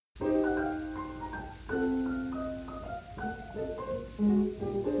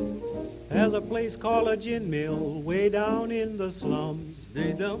There's a place called a gin mill way down in the slums.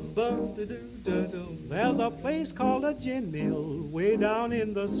 There's a place called a gin mill way down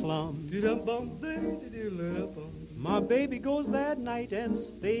in the slums. My baby goes that night and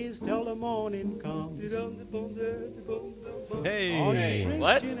stays till the morning comes. Hey.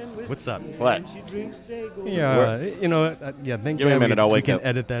 What? What's up? What? Yeah, you know, yeah. Thank Give me a minute, I'll wake we up. can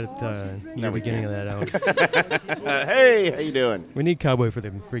edit that No, we beginning of can't. that out. Hey, how you doing? We need Cowboy for the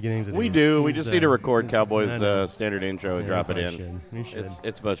beginnings of We these. do. We He's, just need to record Cowboy's I know. standard intro and Yeah, drop it we in. should. We should.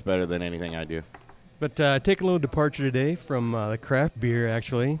 It's much better than anything I do. But take a little departure today from the craft beer,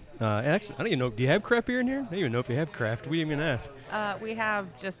 actually. Actually, I don't even know. Do you have craft beer in here? I don't even know if you have craft. We didn't even ask. We have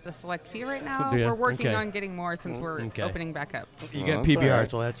just a select few right now. So do ya? We're working Okay. on getting more since we're Okay. opening back up. You Oh, got that's PBR, all right.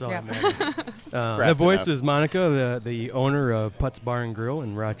 so that's all Yeah. that matters. the Crafted voice up. is Monica, the owner of Putt's Bar and Grill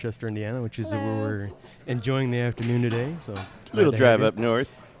in Rochester, Indiana, which is where we're enjoying the afternoon today. So Little glad to drive have you. up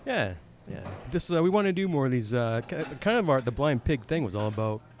north. Yeah, yeah. This we want to do more of these. Kind of the Blind Pig thing was all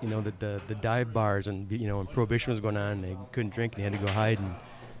about the dive bars and when Prohibition was going on, they couldn't drink and you had to go hide and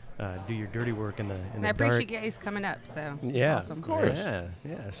do your dirty work in the And I dark. appreciate you guys coming up. So Yeah, awesome. Of course.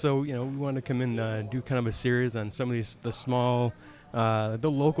 Yeah. So we wanted to come in do kind of a series on some of the small, the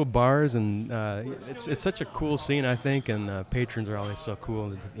local bars, and it's such a cool scene, I think, and patrons are always so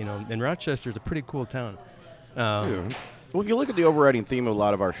cool. And Rochester's a pretty cool town. Yeah. Well, if you look at the overriding theme of a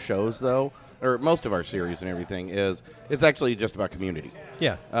lot of our shows, though, or most of our series and everything, is it's actually just about community.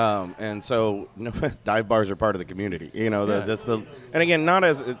 Yeah. And so dive bars are part of the community. Yeah. That's the. And again, not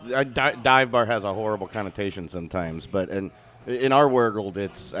as dive bar has a horrible connotation sometimes, but in our world,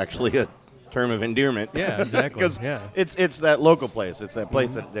 it's actually a term of endearment. Yeah, exactly. Because Yeah. it's that local place. It's that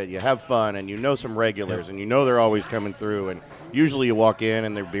place that you have fun and some regulars and they're always coming through. And usually you walk in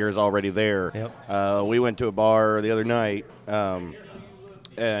and their beer's already there. Yep. We went to a bar the other night, and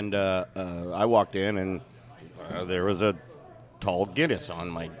I walked in and there was a tall Guinness on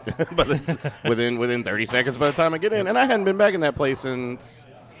my within 30 seconds by the time I get in, and I hadn't been back in that place since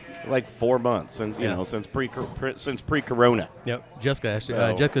like 4 months, and since pre-corona. Yep. Jessica,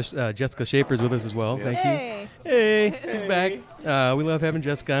 actually, Jessica Schaefer's with us as well. Yeah. Thank Hey. you. Hey, she's back. We love having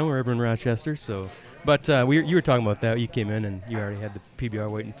Jessica on. We're over in Rochester, so. But you were talking about that. You came in and you already had the PBR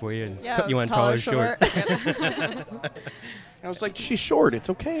waiting for you, and Yeah, you it was want taller or short. I was like, she's short.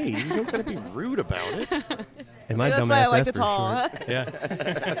 It's okay. You don't gotta be rude about it. And my That's dumbass why I like asked the for tall. short.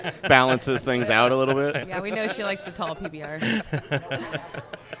 Yeah. Balances things out a little bit. Yeah, we know she likes the tall PBR.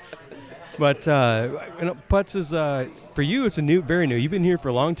 But Putts is for you. It's very new. You've been here for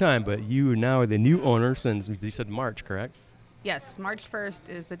a long time, but you now are the new owner since you said March, correct? Yes, March 1st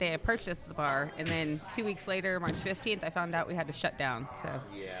is the day I purchased the bar, and then 2 weeks later, March 15th, I found out we had to shut down. So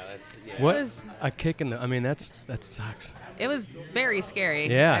What was- a kick in the. I mean, that sucks. it was very scary.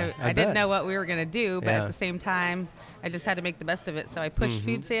 Yeah, I I didn't bet. know what we were going to do, but Yeah. at the same time, I just had to make the best of it. So I pushed Mm-hmm.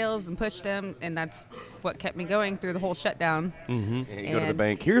 food sales and pushed them, and that's what kept me going through the whole shutdown. Mm-hmm. And you go to the And-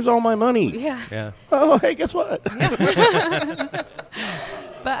 bank. Here's all my money. Yeah. Yeah. Oh, hey, guess what?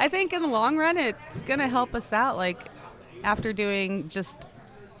 But I think in the long run, it's going to help us out. Like, after doing just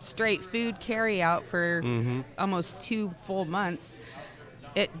straight food carry out for almost 2 full months,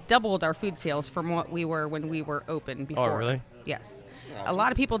 it doubled our food sales from what we were when we were open before. Oh, really? Yes. A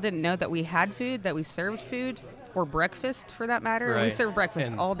lot of people didn't know that we had food, that we served food, or breakfast for that matter. We Right. serve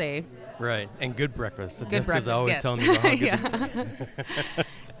breakfast And- all day. Right. And good breakfast. Good Jessica's breakfast, always yes. telling me about how good Yeah.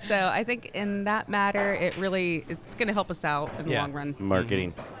 So I think in that matter, it's going to help us out in the Yeah. long run.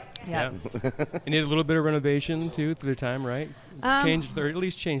 Marketing. Yeah. You need a little bit of renovation too through the time, right? Um, Change or at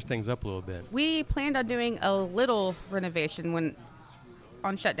least change things up a little bit. We planned on doing a little renovation when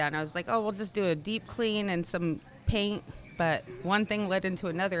on shutdown. I was like, oh, we'll just do a deep clean and some paint. But one thing led into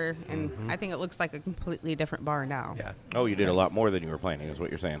another, and I think it looks like a completely different bar now. Yeah. Oh, you did a lot more than you were planning, is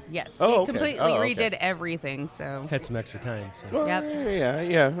what you're saying. Yes. Oh, we okay. completely Oh, okay. redid everything. So Had some extra time. So. Well, Yep.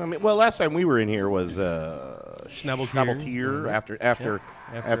 yeah. I mean, well, last time we were in here was Schnabeltier. after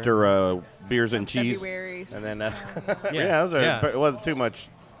beers and cheese, February. and then Yeah. it wasn't too much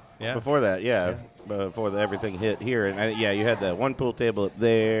Yeah. before that. Yeah, before everything hit here, and you had the one pool table up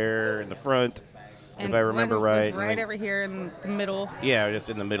there in the front, and if I remember one right. was right over here in the middle. Yeah, just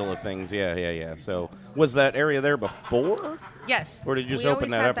in the middle of things. Yeah. So was that area there before? Yes. Or did you just we open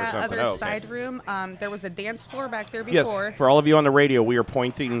always that had up or something? Other Oh, okay. side room. There was a dance floor back there Yes. before. For all of you on the radio, we are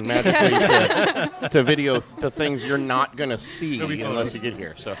pointing magically to video to things you're not going to see unless you get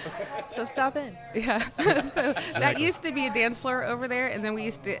here. So So stop in. Yeah. So that used to be a dance floor over there, and then we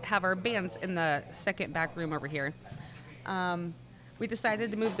used to have our bands in the second back room over here. We decided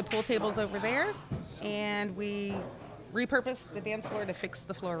to move the pool tables over there, and we repurposed the dance floor to fix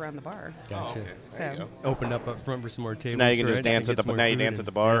the floor around the bar. Gotcha. Okay. There you So go. Opened up front for some more tables. So now you can right? just dance So at the get some now more you food dance at and-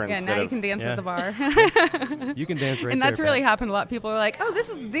 the bar yeah, instead now you of can dance Yeah. at the bar. You can dance right And there. that's really Pat. happened a lot. People are like, "Oh, this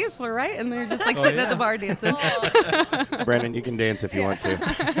is the dance floor, right?" And they're just like Oh, sitting yeah. at the bar dancing. Brandon. You can dance if you want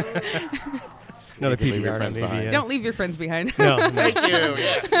to. Another You can leave your PBR friends maybe. behind. Yeah. Don't leave your friends behind. No, no. Thank you.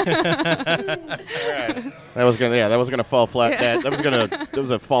 Yes. All right. That was gonna fall flat. Dad. That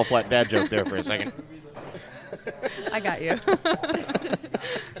was a fall flat dad joke there for a second. I got you.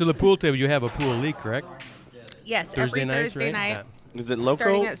 So the pool table, you have a pool league, correct? Yes, Thursday every nights, Thursday right? night, Is it local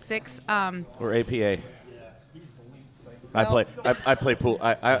starting at 6. or APA? I Well- play pool.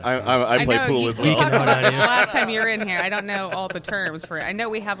 I I play know pool you as talked well. Speaking about out on this you. last time you were in here. I don't know all the terms for it. I know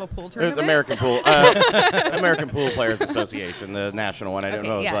we have a pool There's tournament. American Pool, American Pool Players Association, the national one. I don't Okay,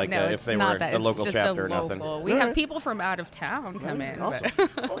 know yeah, like no, if it's they not were that. a It's local just chapter a or nothing. local. We All have right. people from out of town come in. but- Awesome.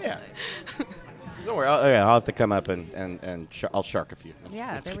 Oh yeah. Don't worry. I'll have to come up and I'll shark a few.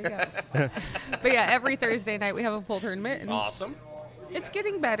 Yeah, there we go. But yeah, every Thursday night we have a pool tournament, and Awesome. it's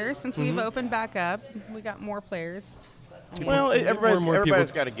getting better since we've opened back up. We got more players. I mean, Well, More and more everybody's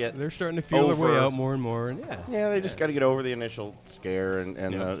people- got to get. They're starting to feel their way over- out more and more, and yeah. Yeah, they just got to get over the initial scare and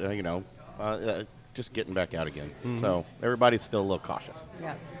Yeah. just getting back out again. So everybody's still a little cautious.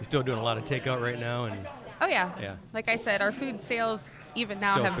 yeah. You're still doing a lot of takeout right now, and Oh yeah. Yeah. Like I said, our food sales even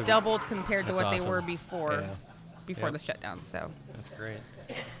now Still have food. doubled compared to That's what they awesome. were before Yeah. the shutdown. So, that's great.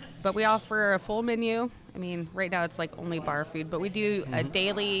 but we offer a full menu. I mean, right now it's like only bar food, but we do a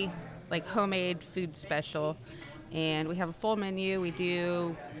daily like homemade food special, and we have a full menu. We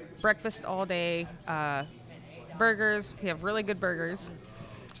do breakfast all day, burgers. We have really good burgers,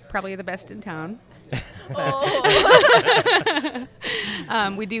 probably the best in town.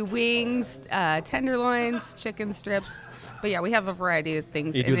 We do wings, tenderloins, chicken strips. But yeah, we have a variety of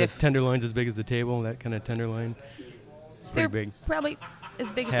things. You and do the if tenderloins as big as the table, that kind of tenderloin. they're Pretty big. probably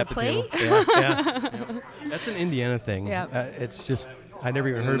as big as a Half the plate. table. Yeah. That's an Indiana thing. Yeah. It's just I never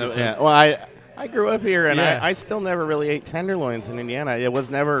even heard of it. Yeah. Well, I grew up here and Yeah. I still never really ate tenderloins in Indiana. It was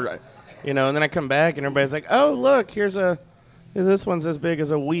never, and then I come back and everybody's like, oh look, this one's as big as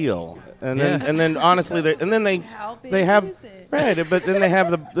a wheel, and then honestly, How big they have is it? right, but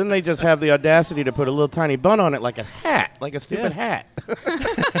then they just have the audacity to put a little tiny bun on it like a hat, like a stupid hat.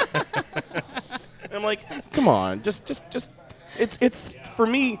 And I'm like, come on, just it's for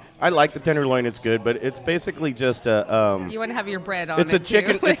me. I like the tenderloin; it's good, but it's basically just a. You want to have your bread on It's a it, too.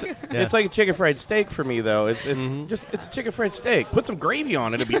 chicken. It's like a chicken fried steak for me, though. It's it's a chicken fried steak. Put some gravy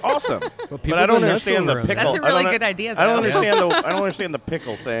on it; it'd be awesome. But people I don't go nuts understand the over 'em. pickle. That's a I don't really good idea, I don't though. understand the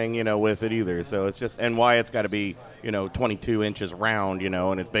pickle thing, with it either. So it's just and why it's got to be 22 inches round,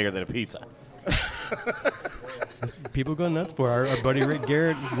 and it's bigger than a pizza. People go nuts for it. Our buddy Rick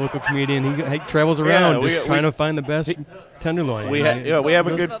Garrett, local comedian, he travels around just trying to find the best tenderloin. We have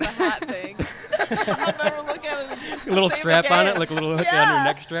a good. About the hat thing. I'll never look at it. a little Same strap on again. it, like a little hook Yeah. on your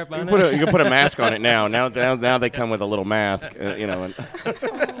neck strap on You it. can put a mask on it now. Now they come with a little mask, And, Oh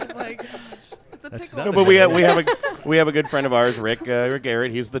my gosh. It's a That's pickle. No, but we have a good friend of ours, Rick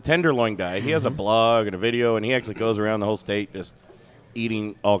Garrett. He's the tenderloin guy. He has a blog and a video, and he actually goes around the whole state just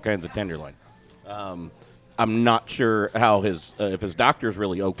eating all kinds of tenderloin. I'm not sure how if his doctor's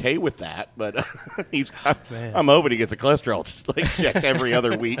really okay with that, but Man. I'm hoping he gets a cholesterol checked every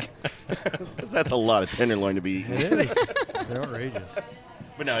other week. 'Cause that's a lot of tenderloin to be eating. It is. They're outrageous.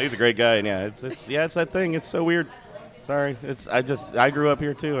 But no, he's a great guy, and it's that thing. It's so weird. Sorry, I grew up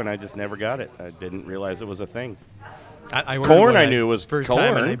here too, and I just never got it. I didn't realize it was a thing. I ordered Corn one I knew was first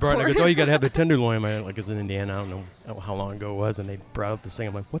time, corn. and they brought it. I goes, oh, you got to have the tenderloin. It's in Indiana. I don't know how long ago it was, and they brought out this thing.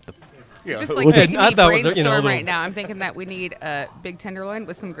 I'm like, what the? Yeah, Just like Well, making I me thought it was, brainstorm little- right now. I'm thinking that we need a big tenderloin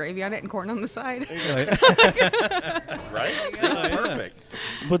with some gravy on it and corn on the side. right?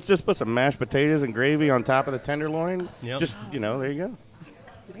 Perfect. Just put some mashed potatoes and gravy on top of the tenderloin. Yep. Just there you go.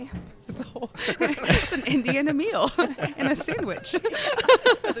 Man, it's an Indiana meal and a sandwich.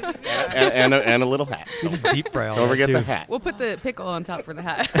 And a little hat. You just deep fry all Don't that forget too. the hat. We'll put the pickle on top for the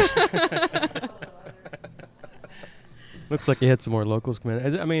hat. Looks like you had some more locals come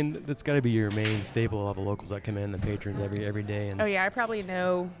in. I mean, that's got to be your main staple. All the locals that come in, the patrons every day, and Oh yeah, I probably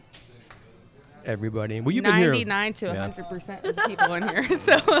know everybody. Well, you've been here. 99 to Yeah. 100% of the people in here.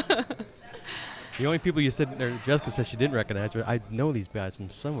 So The only people you said, or Jessica said she didn't recognize, but I know these guys from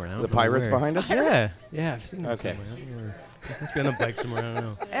somewhere. I don't The know pirates where. behind us? Yeah, I've seen them Okay. somewhere. I don't know where. They must be on a bike somewhere. I don't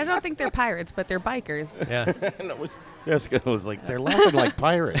know. I don't think they're pirates, but they're bikers. Yeah. Jessica was like, they're laughing like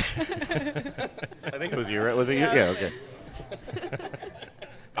pirates. I think it was you, right? Was it you? Yeah, okay.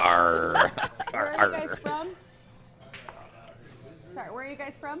 Arr. Where are you guys from? Sorry, where are you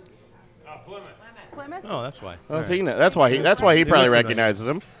guys from? Plymouth. Oh, that's why. Well, All see, right. that's why he They probably look recognizes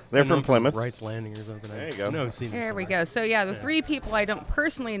them. They're from Plymouth. Wright's Landing or something. There you go. No, I've seen them There we somewhere. go. So yeah, the three people I don't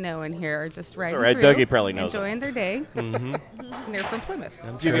personally know in here are just riding all right. through, Dougy probably knows enjoying their day, Mm-hmm. and they're from Plymouth.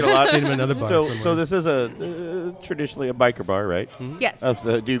 I'm Do you sure get a lot? I've seen them in another bar So somewhere. this is a traditionally a biker bar, right? Yes.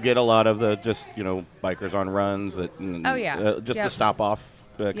 So do you get a lot of the just bikers on runs that? Oh, yeah. Just Yep. the stop off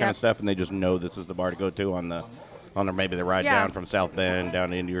kind Yep. of stuff, and they just know this is the bar to go to on maybe the ride Yeah. down from South Bend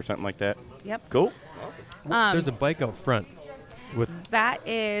down to Indy or something like that. Yep. Cool. There's a bike out front with That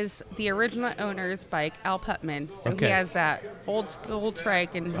is the original owner's bike, Al Putman. So Okay. he has that old school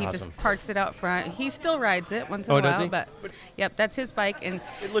trike, and he awesome. just parks it out front. He still rides it once in Oh, a does while, he? but yep, that's his bike. And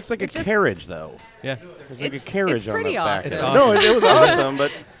It looks like a It's just- carriage, though. yeah. There's like It's- a carriage it's on the pretty back. awesome. It's there. awesome. No, it was awesome,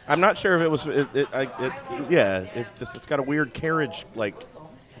 but I'm not sure if it was. It's got a weird carriage, like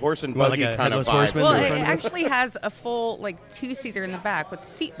horse and Well, buggy like a kind of Headless vibe. Horseman? well, in it front of it? actually has a full two-seater in the back with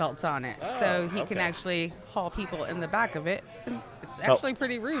seat belts on it, so he can okay. actually haul people in the back of it. And it's Oh. actually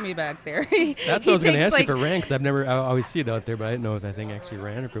pretty roomy back there. That's what I was going to ask if it ran, because I always see it out there, but I didn't know if that thing actually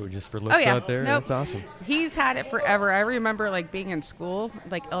ran or if it was just for looks Oh, yeah. out there. Nope. That's awesome. He's had it forever. I remember being in school,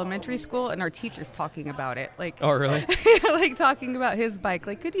 elementary school, and our teachers talking about it. Oh, really? Talking about his bike.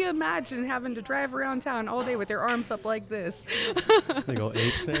 Could you imagine having to drive around town all day with your arms up like this? Like old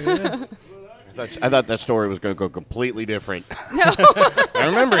apes. Yeah. I thought that story was going to go completely different. No. I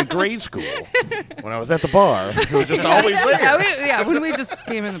remember in grade school when I was at the bar, it was just always there. When we just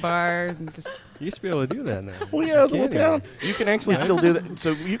came in the bar and just. You used to be able to do that now. Well, yeah, it's a You little can town. You can actually still do that.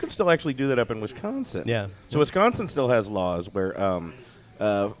 So you can still actually do that up in Wisconsin. Yeah. So Wisconsin still has laws where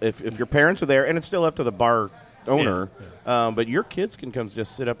if your parents are there, and it's still up to the bar owner, but your kids can come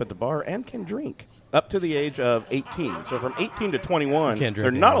just sit up at the bar and can drink up to the age of 18. So from 18 to 21, Can't drink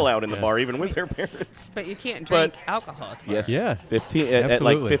they're not anymore. allowed in the Yeah. bar, even with their parents. But you can't But- drink alcohol. at the bar. Yes. Yeah. 15 at like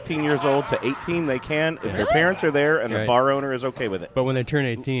Absolutely. 15 years old to 18, they can if their parents are there and the Right. bar owner is okay with it. But when they turn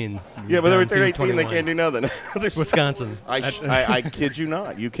 18, Yeah, but down they're to 18, they 21. can't do nothing. There's- Wisconsin. I kid you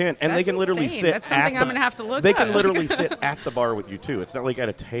not. You can, and they That's can literally insane. sit. That's something at I'm gonna have to look They up. can literally sit at the bar with you too. It's not like at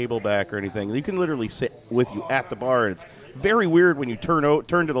a table back or anything. You can literally sit with you at the bar. And it's very weird when you turn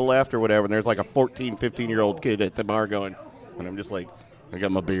to the left or whatever, and there's like a 14, 15-year-old kid at the bar going, and I'm just like, I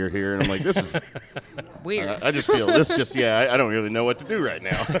got my beer here, and I'm like, this is Weird. I just feel this. I don't really know what to do right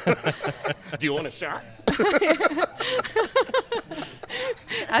now. Do you want a shot?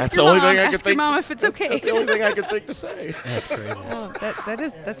 Ask the your only mom. thing I could Ask your think. mom if it's okay. That's the only thing I could think to say. That's crazy. Oh,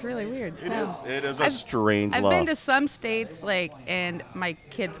 that's really weird. It is a I've- strange I've law. been to some states and my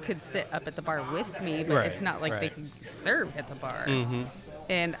kids could sit up at the bar with me, but Right, it's not like they right. can be served at the bar. Mm-hmm.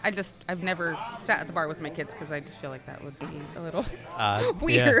 And I've never sat at the bar with my kids because I just feel like that would be a little Yeah.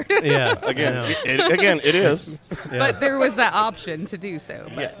 weird. Yeah. Again, I know. it is. Yeah. But there was that option to do so.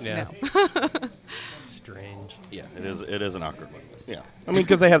 But Yes. Yeah. no. Strange. Yeah, it is an awkward one. Yeah, I mean,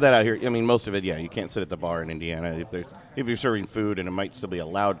 because they have that out here. I mean, most of it, yeah, you can't sit at the bar in Indiana if you're serving food, and it might still be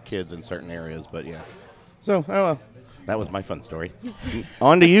allowed kids in certain areas. But yeah, so oh well, that was my fun story.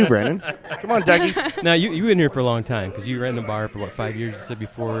 On to you, Brennan. Come on, Dougy. Now you've been here for a long time because you ran the bar for what 5 years? You said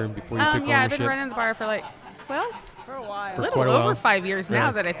before you took Yeah, I've ownership. been running the bar for For a while. a little quite a over while. 5 years now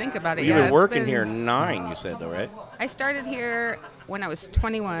Yeah. that I think about it. You've Yeah, been it's working been- here 9, you said, though, right? I started here when I was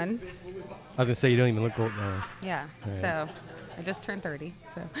 21. I was gonna say you don't even look old now. Yeah. Right. So I just turned 30.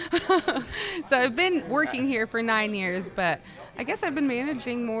 So so I've been working here for 9 years, but I guess I've been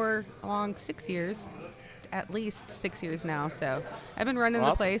managing more along 6 years, at least 6 years now. So I've been running the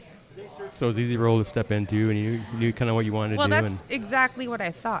Awesome. place. So it was an easy role to step into, and you knew kind of what you wanted Well, to do. that's exactly what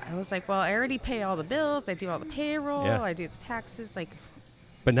I thought. I was like, well, I already pay all the bills. I do all the payroll. Yeah. I do the taxes.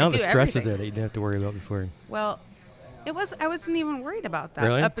 But now I the do stress is everything. there that you didn't have to worry about before. Well, I wasn't even worried about that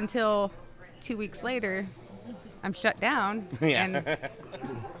Really? up until 2 weeks later. I'm shut down, Yeah. and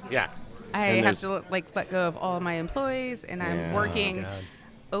Yeah. I And have there's- to let go of all of my employees, and I'm Yeah. working God.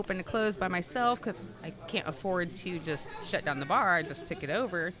 open to close by myself because I can't afford to just shut down the bar. I just took it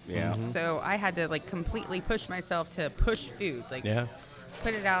over. Yeah. So I had to completely push myself to push food, Yeah.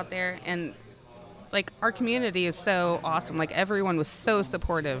 put it out there, and our community is so awesome. Everyone was so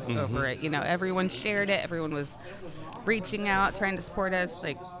supportive over it. Everyone shared it. Everyone was reaching out, trying to support us.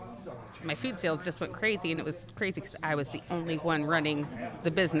 My food sales just went crazy, and it was crazy because I was the only one running the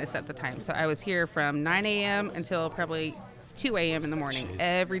business at the time. So I was here from 9 a.m. until probably 2 a.m. in the morning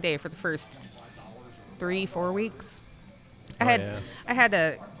every day for the first 3-4 weeks. I had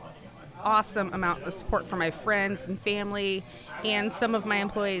a awesome amount of support from my friends and family and some of my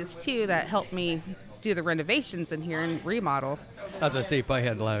employees too that helped me do the renovations in here and remodel. I was gonna say, if I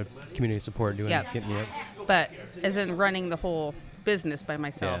had a lot of community support doing Yep. getting you up. But as in running the whole business by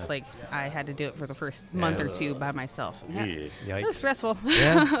myself. Yeah. Like I had to do it for the first month or two by myself. Yeah. It Yikes. was stressful.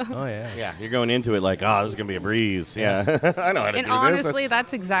 Yeah. Oh yeah. Yeah, you're going into it like, oh, this is going to be a breeze. Yeah. I know how to And do honestly, this.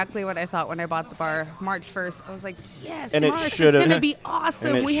 that's exactly what I thought when I bought the bar March 1st. I was like, yes, And it March is should have. going to be awesome.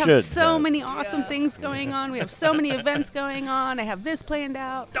 And it We should have so have. many awesome things going on. We have so many events going on. I have this planned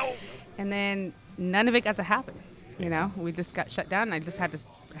out. And then none of it got to happen. You know, we just got shut down and I just had to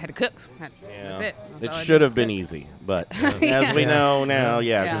cook. That's it. That's It all I should did have was been cook. easy, but as we know now, because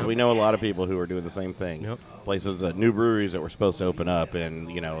Yeah. we know a lot of people who are doing the same thing. Yep. Places, new breweries that were supposed to open up in,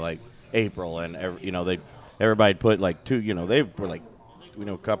 like April, and everybody put like two, they were like,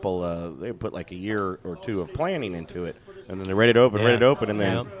 a couple, they put like a year or two of planning into it, and then they're ready to open, and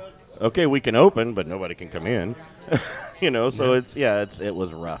then, okay, we can open, but nobody can come in, so it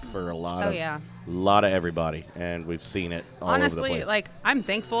was rough for a lot of everybody, and we've seen it all over the Honestly, place. like, I'm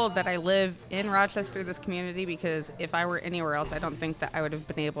thankful that I live in Rochester, this community, because if I were anywhere else, I don't think that I would have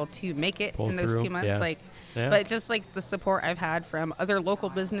been able to make it Pull in those through, 2 months. yeah. Like, Yeah. but just like the support I've had from other local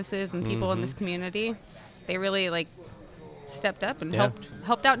businesses and people in Mm-hmm. this community, they really like stepped up and Yeah.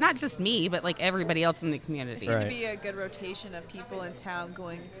 helped out not just me, but like everybody else in the It community. seemed Right. to be a good rotation of people in town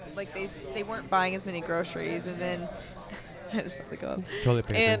going, like they weren't buying as many groceries, and then I just let it go up. Toilet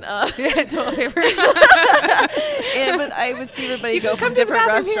paper. And Yeah, toilet paper. but I would see everybody You go can come from to the different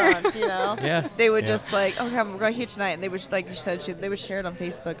bathroom here. restaurants, Yeah. They would Yeah. just like, okay, we're going here tonight, and they would like you said, they would share it on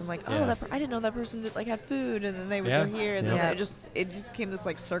Facebook. I'm like, oh, Yeah. I didn't know that person had food, and then they would Yeah. go here, and Yeah. then it just became this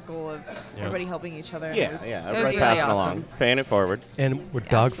like circle of everybody helping each other. and it was- everybody really passing awesome. along, paying it forward. And we're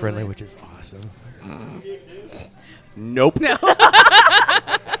dog friendly, Absolutely. which is awesome. Nope.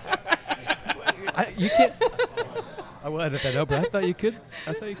 You can't. I will edit that out, but I thought you could.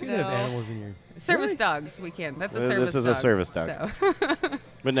 I thought you could have No. animals in your. Service dogs, we can. That's a This service dog. is a service dog. So.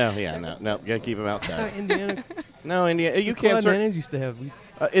 But no, gotta keep them I outside. thought Indiana. No, India, you Claude can't. Mayonnaise used to have.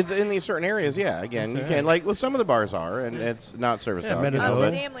 It's in these certain areas, again, That's you all can. right. Like, well, some of the bars are, and it's not service Yeah, dog. Minnesota. On Zoe?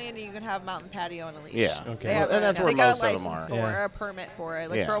 the dam landing, you can have mountain patio on a leash. Yeah. Okay. They have And that's they where got most a of them license are. for Yeah. a permit for it.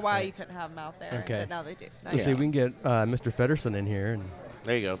 Like Yeah. for a while, you couldn't have them out there, Okay. but now they do. So Yeah. see, we can get Mr. Fedderson in here, and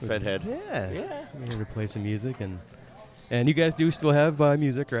There you go, Fed Head. yeah, Yeah. we're here to play some music, and you guys do still have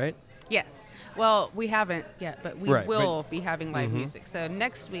music, right? Yes. Well, we haven't yet, but we Right, will be having live Mhm. music. So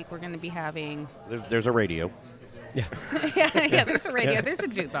next week we're going to be having. There's a radio. Yeah. yeah, there's a radio, Yeah. there's a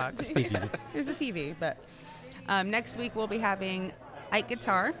jukebox, Speakeasy. there's a TV. But next week we'll be having Ike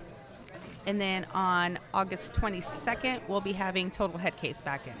Guitar, and then on August 22nd we'll be having Total Headcase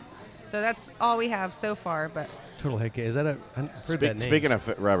back in. So that's all we have so far. But Total Head Case. Is that I've heard that name. Speaking of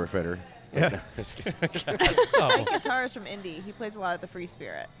Robert Feder. Yeah. oh. Mike Guitarist from Indy. He plays a lot at the Free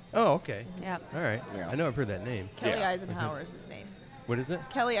Spirit. Oh, okay. yeah, All right. Yeah. I know I've heard that name. Kelly Yeah. Eisenhower is his name. What is it?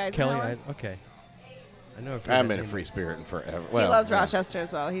 Kelly Eisenhower. Okay. I know I've heard I haven't that been a name. free spirit in forever. He Well, loves yeah. Rochester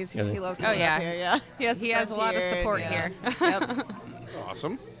as well. He loves Oh, coming yeah. up here. Yeah, he has, he has a lot of support here. Yep.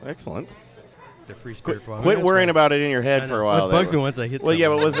 Awesome. Excellent. The Free Spirit Farm. Quit That's worrying right. about it in your I head know. for a while. What bugs there. me once I hit Well, yeah,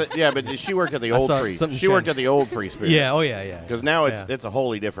 but something. was it? Yeah, but she worked at the I old saw free. something She worked shiny. at the old free spirit. Yeah. Oh, yeah, yeah. Because now yeah. it's a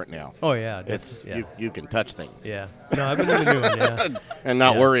wholly different now. Oh, yeah. It's yeah. you can touch things. Yeah. No, I've been in the new one. Yeah. And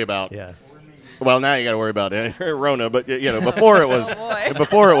not Yeah. worry about. Yeah. Well, now you got to worry about Rona, but before it was Oh, boy.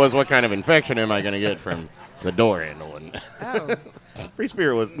 before it was what kind of infection am I going to get from the door handle? And Oh, free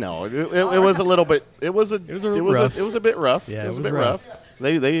spirit was no, it was a little bit. It was a rough. it was a bit rough. Yeah, it was it a was bit rough. rough.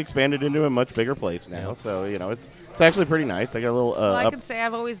 They expanded into a much bigger place now, Yeah. so it's actually pretty nice. They got a little well, I up. could say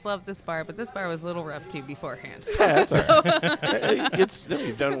I've always loved this bar, but this bar was a little rough too beforehand. Yeah, that's all right.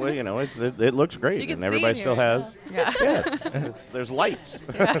 You've done well. It looks great, You can and everybody see in still here, has. Yeah. Yes, there's lights.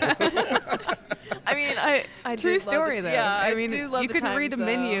 I mean, I True do love story the though. Yeah, I mean, do love you the couldn't read a times, though.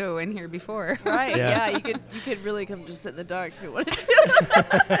 menu in here before. Right? Yeah. Yeah, you could really come just sit in the dark if you wanted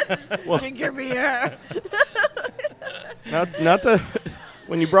to. Drink your beer. Not to.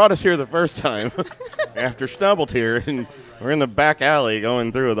 When you brought us here the first time, after stumbled here, and we're in the back alley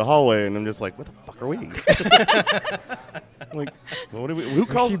going through the hallway, and I'm just like, what the fuck are we? Like, what do we? Who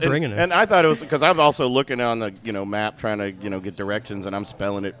calls? she bringing us? And I thought it was because I'm also looking on the map trying to get directions, and I'm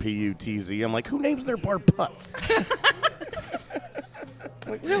spelling it P-U-T-Z. I'm like, who names their bar Putts?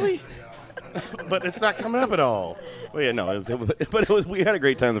 Like, really? But it's not coming up at all. Well, yeah, no, but it was. We had a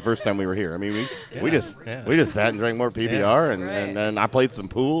great time the first time we were here. I mean, we just sat and drank more PBR, and I played some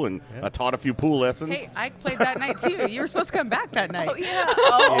pool, and I taught a few pool lessons. Hey, I played that night too. You were supposed to come back that night. Oh yeah.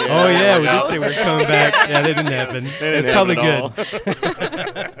 Oh, yeah. We did say we were coming back. Yeah, that didn't happen. They didn't It's probably have good.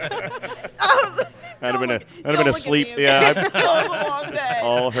 it all. I'd have been asleep. It Yeah, was a long day.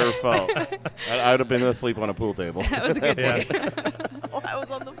 all her fault. I'd have been asleep on a pool table. That was a good Yeah. day. I was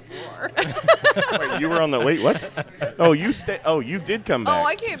on the floor. Wait, you were on the wait. What? Oh, you you did come back. Oh,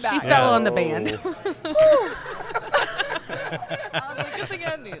 I came back. She fell on the band. I was like, good thing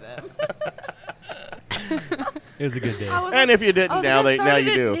I knew them. It was a good day. And if you didn't, now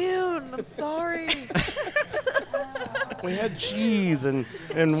you do. Noon. I'm sorry. We had cheese and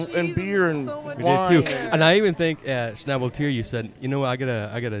Cheese beer and and so much We wine. did too. And I even think at Schnabeltier you said, you know what, I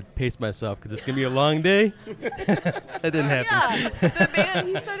gotta pace myself because it's gonna be a long day. That didn't happen. Yeah, the band,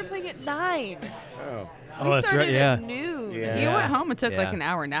 he started playing at 9. Oh. Oh, We that's started right. Yeah. at noon. Yeah. You went home and took like Yeah. an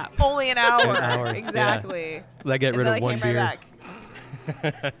hour nap. Only an hour. An hour, yeah. Exactly. I get And rid then of I one came beer. right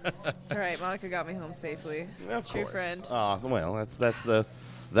back. It's all right. Monica got me home safely. Of True course. friend. Oh, well,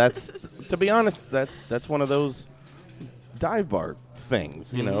 that's to be honest, that's one of those dive bar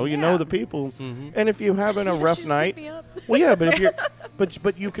things. You know, Yeah. the people, and if you're having a rough She just night, picked me up. well, yeah, but if you're,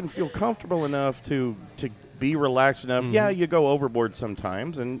 but you can feel comfortable enough to be relaxed enough. Yeah, you go overboard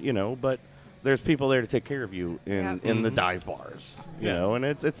sometimes, and but there's people there to take care of you in the dive bars. You know, and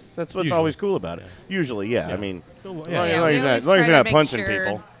that's what's Usually. always cool about it. Usually, yeah. I mean, Yeah. as long Yeah, as we you're always not- as long as try you're to not make punching sure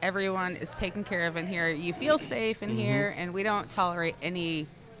people. Everyone is taken care of in here. You feel safe in here, and we don't tolerate any.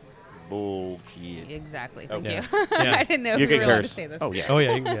 Bullshit. Exactly. Thank Okay. you. Yeah. I didn't know You if we can were allowed to curse. say this. Oh yeah. Oh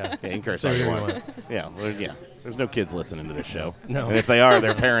yeah, Yeah, you can curse Say all you whatever you want. Yeah, well, yeah. There's no kids listening to this show. No. And if they are,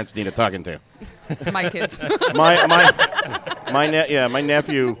 their parents need a talking to. My kids. My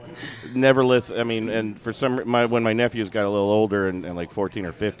nephew never listens. I mean, and for when my nephews got a little older and like 14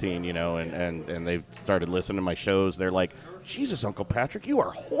 or 15, and they started listening to my shows, they're like, Jesus, Uncle Patrick, you are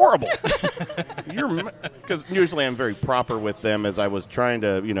horrible. Because usually I'm very proper with them, as I was trying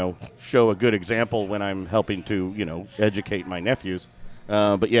to, show a good example when I'm helping to, educate my nephews.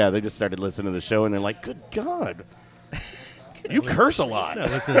 But yeah, they just started listening to the show, and they're like, good God, you curse a lot. I'm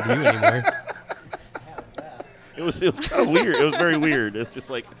not listening to you anymore. It was kind of weird. It was very weird. It's just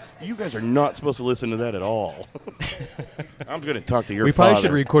like, you guys are not supposed to listen to that at all. I'm going to talk to your We father. probably should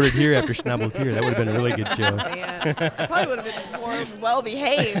have recorded here after Schnabeltier. That would have been a really good show. Man, I probably would have been more well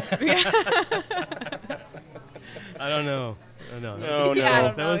behaved. I don't know. No, Yeah, I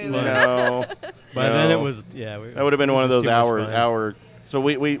don't That know was either. fun. no. By then it was, yeah. That would have been one of those hour. hours. So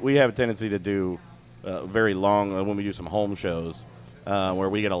we have a tendency to do very long when we do some home shows, where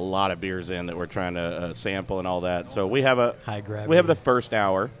we get a lot of beers in that we're trying to sample and all that. So we have High gravity. we have the first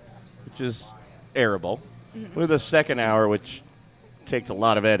hour, which is airable. We have the second hour, which takes a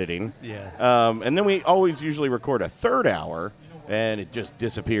lot of editing. Yeah. And then we always usually record a third hour, and it just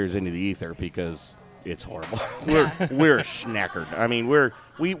disappears into the ether because it's horrible. we're schnackered. I mean,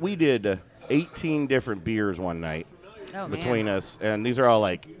 we did 18 different beers one night. Oh, Between man. us, and these are all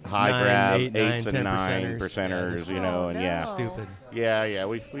like high grab, 8, 8s 9, and 10 9%ers, Oh, and no. yeah, Stupid. yeah,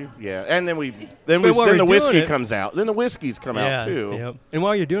 we and then But while then we're the whiskey doing it- comes out, then the whiskeys come out too. Yep. And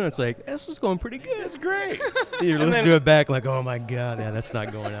while you're doing it, it's like, this is going pretty good. It's great. You're And listening then- to it back like, oh my God, yeah, that's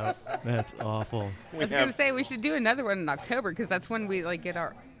not going out. That's awful. I was going to say we should do another one in October because that's when we get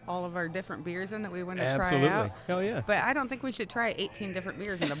all of our different beers in that we want to try Absolutely. out. Hell yeah. But I don't think we should try 18 different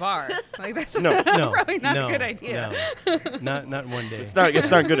beers in the bar. That's No. probably not no, a good idea. No. Not in one day. It's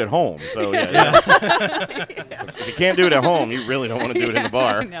not good at home. So yeah. If you can't do it at home, you really don't want to do it in the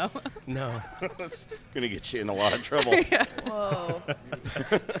bar. No. No. It's gonna get you in a lot of trouble. Whoa.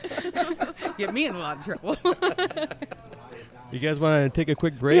 Get me in a lot of trouble. You guys want to take a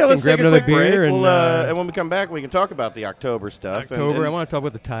quick break Yeah, and let's grab take a another quick break. beer? And when we come back, we can talk about the October stuff. October, I want to talk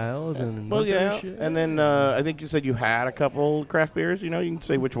about the tiles and Well, bunch of other yeah, shit. and then I think you said you had a couple craft beers. You can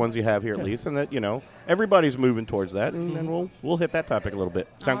say which ones you have here at least, and that everybody's moving towards that, and then we'll hit that topic a little bit.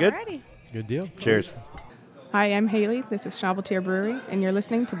 Sound good? Alrighty. Good deal. Cheers. Hi, I'm Haley. This is Schnabeltier Brewery, and you're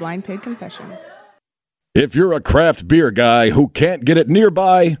listening to Blind Pig Confessions. If you're a craft beer guy who can't get it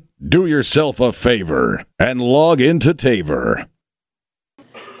nearby, do yourself a favor and log into Taver.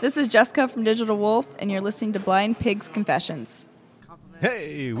 This is Jessica from Digital Wolf, and you're listening to Blind Pig's Confessions.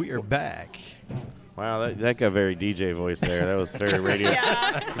 Hey, we are back. Wow, that got very DJ voice there. That was very radio.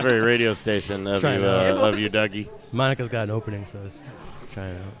 It's very radio station of Trying you, out. of you, Dougy. Monica's got an opening, so it's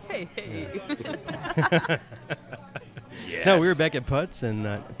trying out. Hey. Yes. No, we were back at Putts, and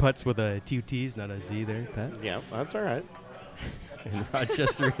Putts with a two T's, not a Z there, Pat, Yeah, that's all right. in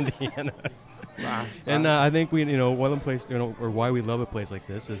Rochester, Indiana. And I think one of the places, or why we love a place like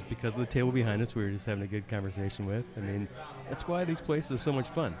this is because of the table behind us we were just having a good conversation with. I mean, that's why these places are so much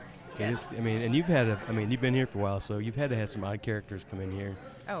fun. Yes. And you've you've been here for a while, so you've had to have some odd characters come in here.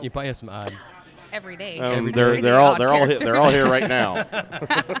 Oh. You probably have some odd. Every day. They're all Odd here right now.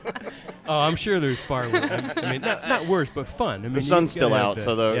 Oh, I'm sure there's far worse. I mean, not worse, but fun. I mean, The sun's you gotta still have out, the-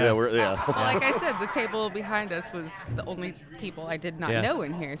 so the yeah. Well, like I said, the table behind us was the only people I did not Yeah. know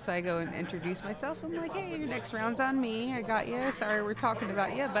in here. So I go and introduce myself. I'm like, hey, your next round's on me. I got you. Sorry we're talking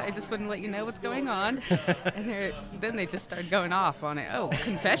about you, but I just wouldn't let you know what's going on. And then they just started going off on it. Oh,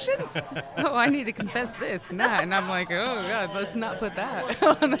 confessions? Oh, I need to confess this and that. And I'm like, oh, God, let's not put that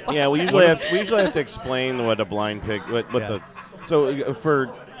on the Yeah, we usually have to explain what a blind pig. So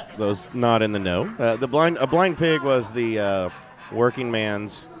for those not in the know, a blind pig was the working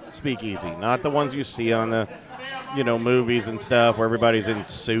man's speakeasy, not the ones you see on the movies and stuff where everybody's in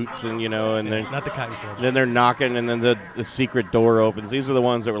suits and and then Not the cotton club. then they're knocking and then the secret door opens. These are the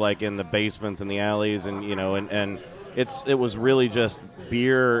ones that were like in the basements and the alleys and and it was really just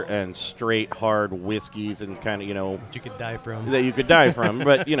beer and straight hard whiskeys and kind of That you could die from. that you could die from,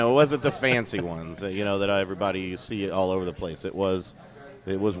 but it wasn't the fancy ones that everybody you see all over the place. It was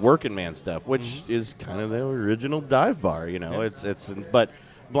working man stuff, which is kind of the original dive bar. But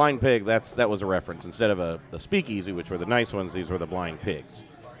Blind Pig, that was a reference. Instead of a speakeasy, which were the nice ones, these were the blind pigs.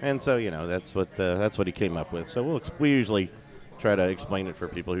 And so that's what he came up with. So we usually try to explain it for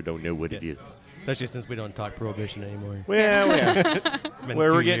people who don't know what it is. Especially since we don't talk prohibition anymore. Well, yeah. Been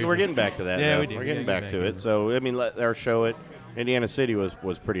We're 2 years. getting back to that. Yeah, now. we do. We're getting Yeah, back to it. So I mean, our show at Indiana City was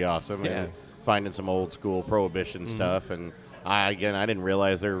pretty awesome. Yeah. And finding some old school prohibition stuff, and I didn't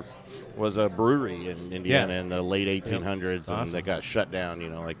realize there was a brewery in Indiana in the late 1800s, and Awesome. they got shut down,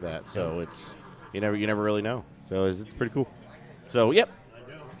 like that. So it's you never really know. So it's pretty cool. So yep.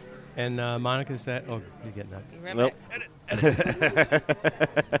 And Monica said, "Oh, you're getting that." Right Nope. back.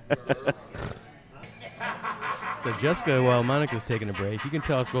 So Jessica, while Monica's taking a break, you can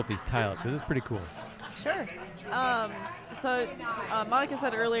tell us about these tiles because it's pretty cool. Sure. So Monica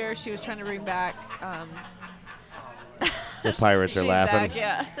said earlier she was trying to bring back. The pirates are She's laughing. back,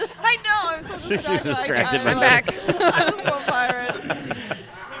 yeah. I know. I'm so distracted. She's distracted I'm by back. I just love pirates.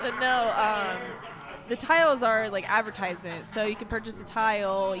 But no, the tiles are like advertisements. So you can purchase a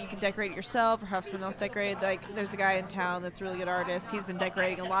tile, you can decorate it yourself, or have someone else decorate it. Like there's a guy in town that's a really good artist. He's been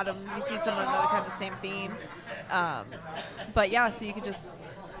decorating a lot of them. You see some of them that are kind of the same theme. But yeah, so you can just.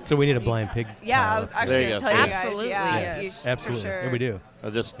 So we need a blind pig. Yeah, tile I was up actually There going you to go. tell you Absolutely, guys. Yeah, yes. you- Absolutely. For sure. Yeah, we do.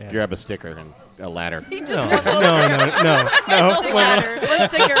 I'll just grab a sticker and a ladder. You just No, want the no, little no. Doesn't matter. One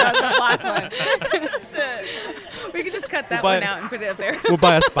sticker on the black one. That's it. We could just cut that We'll buy- one out and put it up there. We'll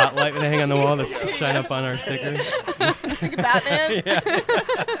buy a spotlight and hang on the wall to shine up on our stickers. Like Batman.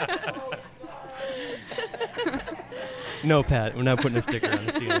 No, Pat, we're not putting a sticker on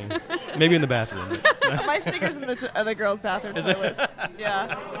the ceiling. Maybe in the bathroom. My sticker's in the girls' bathroom toilets. Yeah.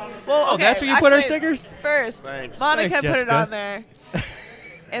 Well, okay. Oh, that's where you put our actually, stickers? First, Thanks. Monica Thanks, put it Jessica. on there.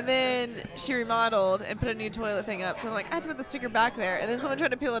 And then she remodeled and put a new toilet thing up. So I'm like, I had to put the sticker back there. And then someone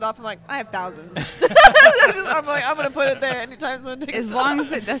tried to peel it off. I'm like, I have thousands. I'm like, I'm going to put it there anytime someone takes As it long off.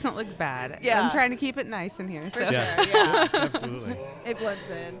 as it doesn't look bad. Yeah. I'm trying to keep it nice in here. For So. sure, Yeah. yeah. Absolutely. It blends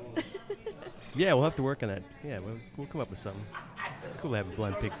in. Yeah, we'll have to work on that. Yeah, we'll come up with something. Cool to have a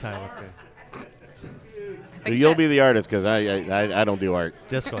blind pig tile up there. You'll be the artist because I don't do art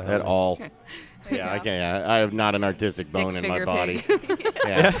Jessica will at help me. all. you Yeah, I go. can't. I have not an artistic bone in my figure body. pig.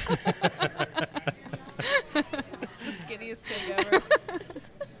 Yeah. The skinniest pig ever.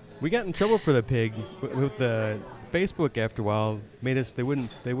 We got in trouble for the pig with the Facebook after a while. Made us they wouldn't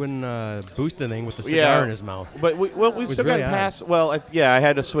boost the thing with the cigar in his mouth. But we was still really got odd. past. Well, I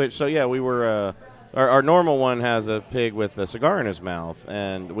had to switch. So yeah, we were. Our normal one has a pig with a cigar in his mouth,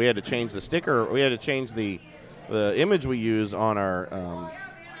 and we had to change the sticker. We had to change the image we use on our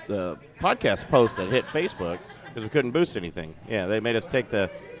the podcast post that hit Facebook because we couldn't boost anything. Yeah, they made us take the.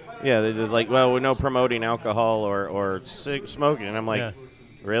 Yeah, they just like, well, we're no promoting alcohol or smoking, and I'm like, Yeah.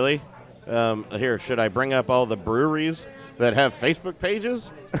 really? Here, should I bring up all the breweries that have Facebook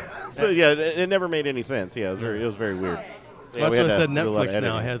pages? So yeah, it never made any sense. Yeah, it was very weird. Yeah, Well, we that's had what I said. to do a lot of Netflix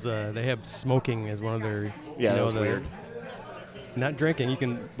now editing. has they have smoking as one of their. Yeah, that was weird. Not drinking, you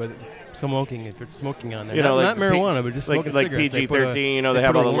can, but smoking. If it's smoking on there, You know, not like marijuana, but just like smoking like cigarettes. They PG-13. put a- You know, they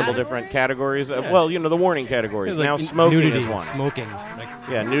have put all a the little warning. different categories. Yeah. Well, the warning categories. It's like Now smoking nudity, is one. Smoking. Like,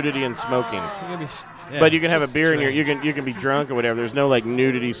 Yeah, nudity and smoking. you gotta be yeah, But you can have a just beer and strange. you can be drunk or whatever. There's no like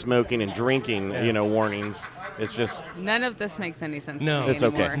nudity, smoking, and drinking. Yeah. Warnings. It's just None of this makes any sense No. to me It's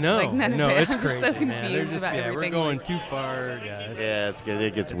okay. anymore. No, Like, none no, of it. it's I'm crazy, just so man. confused They're just, about everything. we're going too far. Yeah, it's good.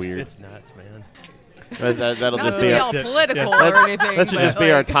 It gets weird. It's nuts, man. That'll Not just to be be our, all political Yeah. or anything. that should but just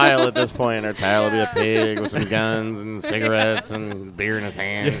be our like- tile at this point. Our tile will be a pig with some guns and cigarettes and beer in his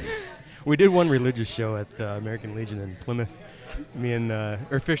hand. We did one religious show at American Legion in Plymouth, me and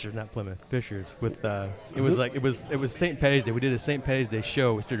or Fisher, not Plymouth, Fisher's with it was St. Patty's Day. We did a St. Patty's Day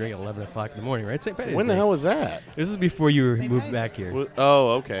show. We started drinking at 11 o'clock in the morning, right? St. Patty's When Day. the hell was that? This is before you were St. moved Patty's? back here. Oh,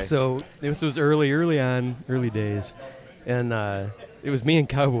 okay. So this was early days, and it was me and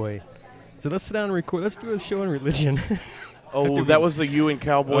Cowboy. So let's sit down and record. Let's do a show on religion. Oh, that was the you and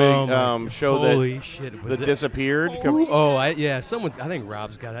Cowboy show holy shit, was that it? disappeared. Someone's. I think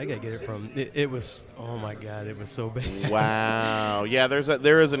Rob's got it. I gotta get it from. It was. Oh my God, it was so bad. Wow. Yeah,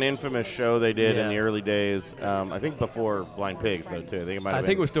 there is an infamous show they did in Yeah. the early days. I think before Blind Pigs though too. I think it might. I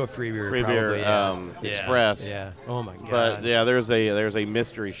think it was still Free Beer. Free probably, Beer yeah. Express. Yeah. Oh my God. But yeah, there's a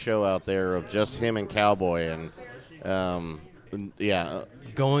mystery show out there of just him and Cowboy and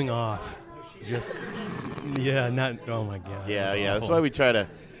Going off. Just. Yeah. Not. Oh my God. yeah. That's That's awful. why we try to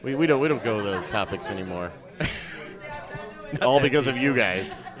we don't go those topics anymore. All because of you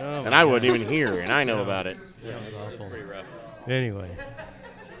guys. Oh And my I God. wasn't even here, and I know about it. That was awful. Anyway.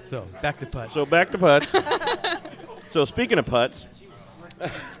 So back to putts. So back to putts. So speaking of putts,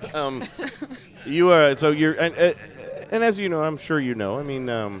 you are you're and as you know, I'm sure you know. I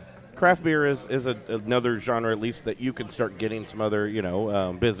mean, craft beer is another genre at least that you can start getting some other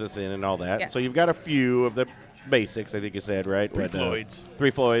business in and all that. Yes. So you've got a few of the basics, I think you said, right? Three Floyds.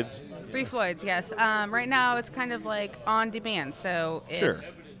 Three Floyds. Three Floyds, yes. Right now it's kind of like on demand. So if Sure.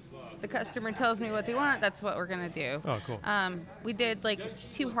 the customer tells me what they want, that's what we're gonna do. Oh, cool. We did like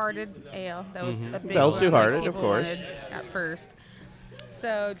Two-Hearted Ale. That was a big Bell's one Two-Hearted, like of people course. wanted at first.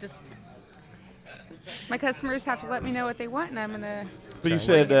 So just my customers have to let me know what they want, and I'm gonna. But you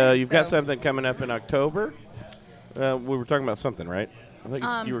Sorry. said you've got So- something coming up in October. We were talking about something, right? I think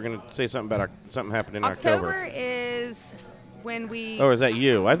you were going to say something about something happening in October is when we. Oh, is that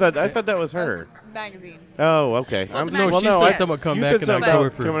you? I thought that was her. Magazine. Oh, okay. Well, the No, Well, she no, said I- someone come you back said in something October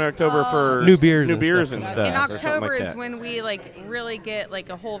about for coming in October for new beers new and beers stuff. and Yeah. stuff. In or something October like is that. when we like really get like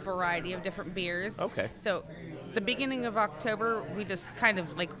a whole variety of different beers. Okay. So the beginning of October, we just kind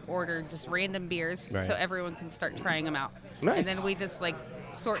of like order just random beers Right. so everyone can start trying them out. Nice. And then we just like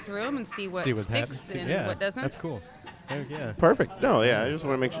sort through them and see what See what sticks happens. and Yeah, what doesn't. that's cool. Heck yeah. Perfect. No, yeah. I just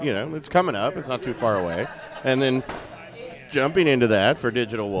want to make sure it's coming up. It's not too far away. And then jumping into that for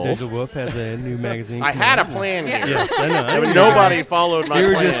Digital Wolf. Digital Wolf has a new magazine. I coming had a out. plan Yeah. here. Yes, I know. I But know. nobody followed my You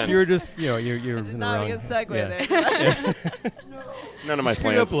were plan. just, you're in the Not a wrong. good segue yeah. there. None of my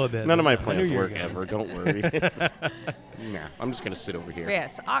Screwed plans. up a little bit, None of my but I knew plans you were work gonna. ever. Don't worry. I'm just gonna sit over here.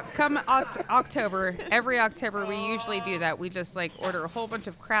 Yes, come October, every October we usually do that. We just like order a whole bunch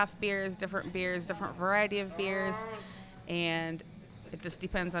of craft beers, different variety of beers, and it just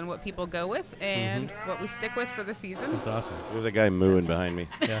depends on what people go with and what we stick with for the season. That's awesome. There's a guy mooing behind me.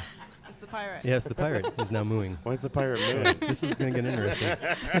 Yeah. It's the pirate. Yes, the pirate is now mooing. Why is the pirate mooing? This is going to get interesting.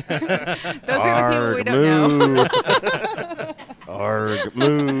 Those are the people we don't know. Arg,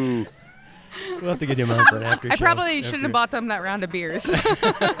 moo. We'll have to get him on for an after show. I probably shouldn't have bought them that round of beers.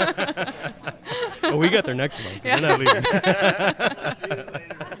 Oh, we got there next month. Yeah. We're not leaving.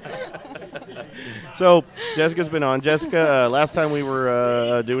 So Jessica's been on. Jessica, last time we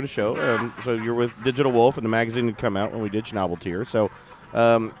were doing a show, so you're with Digital Wolf, and the magazine had come out when we did Schnabeltier. So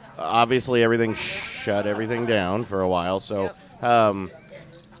obviously everything shut everything down for a while. So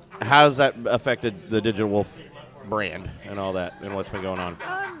how's that affected the Digital Wolf brand and all that, and what's been going on?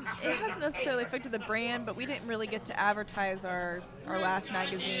 It hasn't necessarily affected the brand, but we didn't really get to advertise our last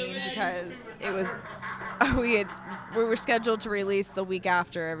magazine because it was we were scheduled to release the week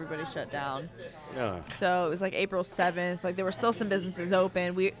after everybody shut down. So it was like April 7th. Like there were still some businesses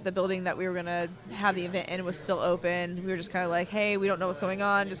open. The building that we were gonna have the event in was still open. We were just kind of like, hey, we don't know what's going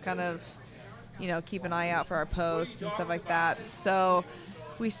on. Just kind of, keep an eye out for our posts and stuff like that. So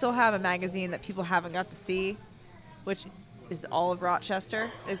we still have a magazine that people haven't got to see, which is all of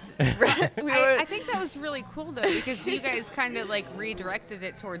Rochester. It's I think that was really cool though because you guys kind of like redirected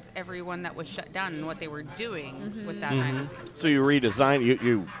it towards everyone that was shut down and what they were doing with that magazine. So you redesigned.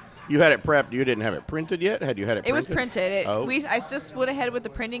 You had it prepped. You didn't have it printed yet. Had you had it? It was printed. Oh. I just went ahead with the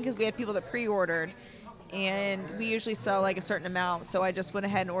printing because we had people that pre-ordered, and we usually sell like a certain amount. So I just went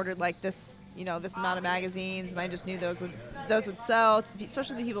ahead and ordered like this, this amount of magazines, and I just knew those would sell,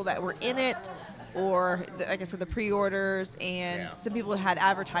 especially the people that were in it, or like I said, the pre-orders, and some people had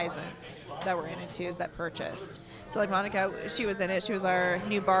advertisements that were in it too that purchased. So like Monica, she was in it. She was our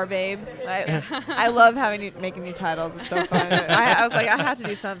new bar babe. I love making new titles. It's so fun. I was like, I had to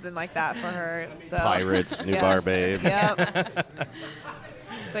do something like that for her. So Pirates, new Yeah. bar babes. Yep.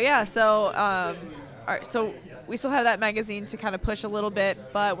 But yeah, so so we still have that magazine to kind of push a little bit,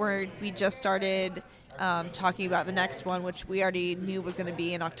 but we just started talking about the next one, which we already knew was going to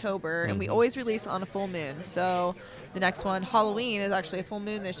be in October, and we always release on a full moon. So the next one, Halloween, is actually a full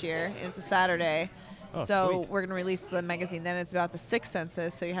moon this year, and it's a Saturday. Oh, so sweet. we're going to release the magazine. Then it's about the 6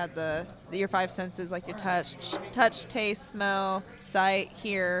 senses. So you have your 5 senses, like your touch, taste, smell, sight,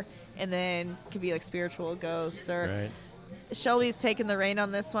 hear, and then it could be like spiritual ghosts. Or Right. Shelby's taking the reign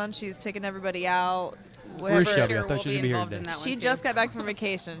on this one. She's picking everybody out. Where's Whatever. Shelby? I Sure, thought we'll she be was going to be here involved in today. that one She too. just got back from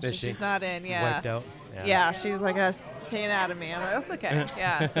vacation. Is she? She's not in. Yeah. Wiped out. Yeah, she was like, "That's taken out of me." I'm like, "That's okay."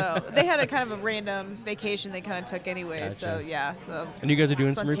 Yeah, so they had a kind of a random vacation they kind of took anyway. Gotcha. So yeah, so And you guys are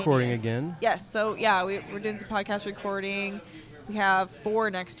doing some recording spontaneous. again? Yes. So yeah, we're doing some podcast recording. We have 4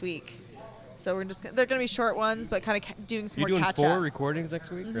 next week. So they're gonna be short ones, but kind of doing some You're more doing catch 4 up. recordings next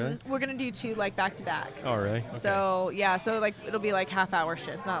week, really? We're gonna do 2 like back to back. Oh, really? Okay. So yeah, so like it'll be like half-hour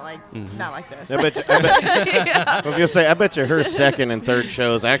shifts, not like this. I was gonna say, I bet you her second and third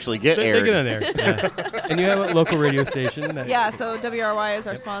shows actually get They aired. get on there. Yeah. And you have a local radio station. That Yeah, so WRY is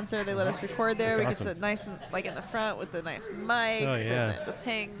our sponsor. They let us record there. That's We awesome. get to nice and like in the front with the nice mics, Oh, yeah. and it just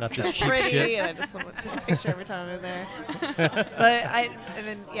hangs Not so this cheap pretty. shit. And I just want to take a picture every time I'm in there. And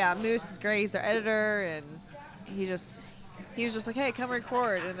then Moose is great. He's our editor, and he was just like, "Hey, come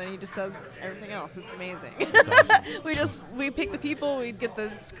record," and then he just does everything else. It's amazing. That's awesome. we pick the people. We get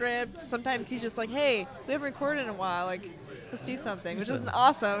the script. Sometimes he's just like, "Hey, we haven't recorded in a while. Like, let's do something," which is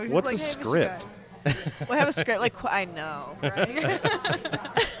awesome. He's What's like, a "Hey, miss you script? guys." We have a script. Like, I know,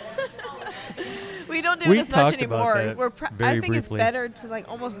 right? We don't do We it as much talked about anymore. that I very think it's briefly. better to like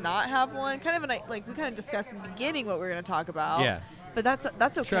almost not have one. Kind of we kind of discussed in the beginning what we were going to talk about. Yeah. But that's okay.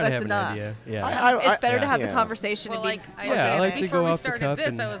 Try to That's have an enough. idea. Yeah. It's better to have yeah. the conversation. Well, and be like I, more Yeah, I like to organic. go before we off the started cuff this,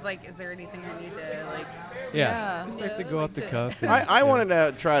 and- I was like, "Is there anything I need to like?" Yeah. Yeah. Just like to Yeah, go I'd off like the to- cuff. and- I yeah. wanted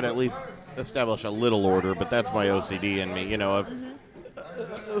to try to at least establish a little order, but that's my OCD in me.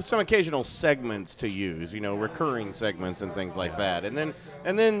 Of some occasional segments to use. Recurring segments and things like that, and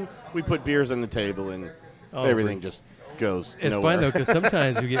then we put beers on the table and Oh, everything just goes. It's nowhere. fun though, because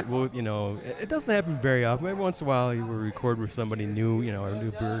sometimes you get, it doesn't happen very often. Every once in a while, you will record with somebody new, a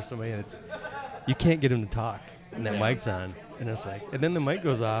new brewer or somebody, and you can't get them to talk, and that mic's on, and it's like, and then the mic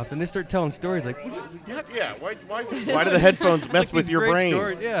goes off, and they start telling stories like, Yeah. Why do the headphones mess like with these your great brain?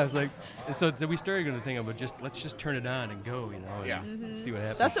 stories. Yeah, it's like, so we started going to think of it. Let's just turn it on and go, and Yeah. see what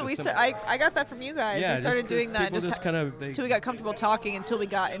happens. That's what we Some- said. I got that from you guys. Yeah, we started just doing that people just kind of until we got comfortable talking, until we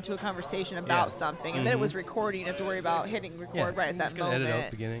got into a conversation about Yeah. something, and then it was recording. You have to worry about hitting record right at that Edit out the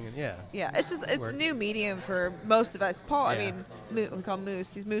moment. beginning, and yeah. Yeah, it's a Work. new medium for most of us. Paul, Yeah. we call him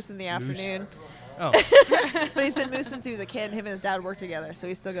Moose. He's Moose in the afternoon, Oh, but he's been Moose since he was a kid. Him and his dad work together, so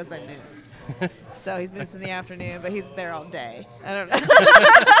he still goes by Moose. So he's Moose in the afternoon, but he's there all day. I don't know.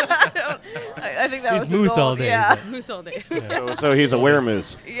 I think that He's was Moose his all old, day, Yeah. Who's all day? So he's a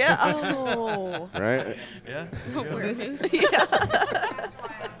weremoose, Yeah. Oh. right? yeah. Moose.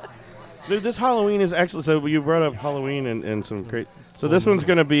 Dude, this Halloween is actually, so you brought up Halloween and some great. So this one's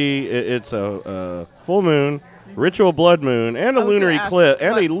going to be, it's a full moon, ritual blood moon, and a I was lunar gonna ask eclipse,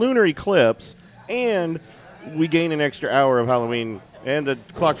 and what- a lunar eclipse, and we gain an extra hour of Halloween, and the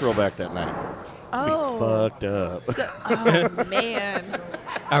clocks roll back that night. Oh. Fucked up. Oh man.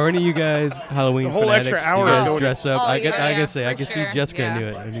 Are any of you guys Halloween The whole fanatics? extra Do you hour guys going- dress up? Oh, I yeah, guess say I for can see sure. Jessica Yeah. knew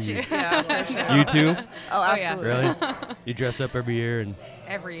it. I knew Yeah, for sure. you too? Oh, yeah. absolutely. Really? You dress up every year and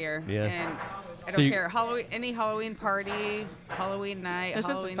Every year. Yeah. And I So don't you- care. Any Halloween party, Halloween night, There's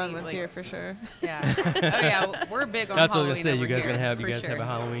been Halloween some fun Eve, ones like- here for sure. Yeah. Oh yeah, we're big on that's what I Halloween. was gonna say. You over guys here, have for have sure. a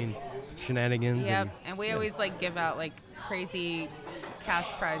Halloween shenanigans. Yep. And And we always like give out like crazy cash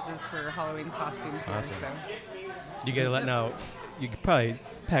prizes for Halloween costumes here. Awesome. So. you get to let now. You could probably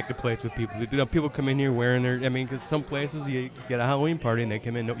pack the place with people. People come in here wearing their. I mean, 'cause some places you get a Halloween party and they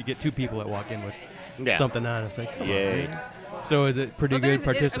come in. You get 2 people that walk in with Yeah. something on. It's like, come on, Yay. man. So is it pretty Well, good there's-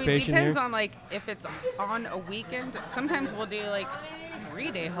 participation it depends here? on like if it's on a weekend. Sometimes we'll do like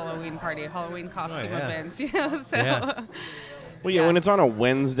 3-day Halloween party, Halloween costume yeah. events. So Yeah. Well, yeah, when it's on a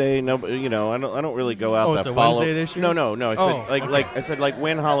Wednesday, no, I don't really go out. Oh, the it's a follow- Wednesday this year? No. I said Oh, okay. I said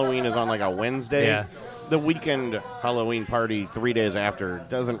when Halloween is on like a Wednesday. Yeah. The weekend Halloween party 3 days after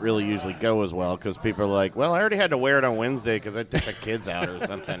doesn't really usually go as well because people are like, well, I already had to wear it on Wednesday because I took the kids out or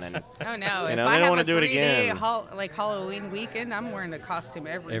something. And Oh no! You If know, I they don't have wanna a do it 3-day again. like Halloween weekend, I'm wearing a costume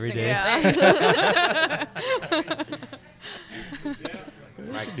every Every single day. day.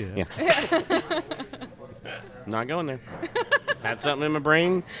 I could do that. yeah. Not going there. Had something in my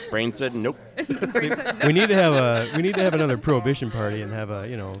brain. Brain said nope. We need to have another prohibition party and have a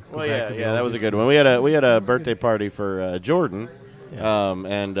go Well, back to the that old was a days. good one. We had a birthday party for Jordan, Yeah.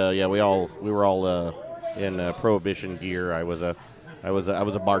 we were all in Prohibition gear. I was a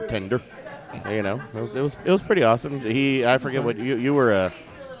bartender. it was pretty awesome. I forget what you were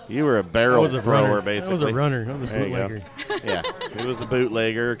a barrel thrower basically. I was a runner. I was a bootlegger. Yeah, he was the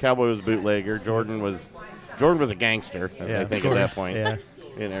bootlegger. Cowboy was a bootlegger. Jordan was a gangster. I think at that point,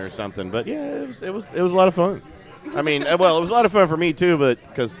 or something. But yeah, it was a lot of fun. I mean, well, it was a lot of fun for me too, but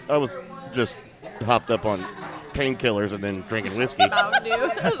because I was just hopped up on painkillers and then drinking whiskey.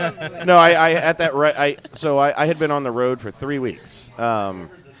 No, I had been on the road for 3 weeks.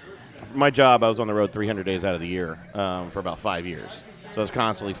 My job, I was on the road 300 days out of the year for about 5 years. So I was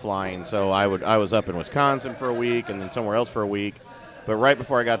constantly flying. So I was up in Wisconsin for a week and then somewhere else for a week. But right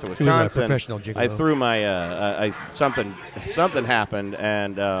before I got to Wisconsin, I threw my something happened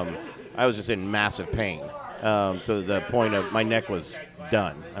and I was just in massive pain to the point of my neck was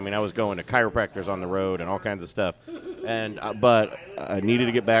done. I mean, I was going to chiropractors on the road and all kinds of stuff, and but I needed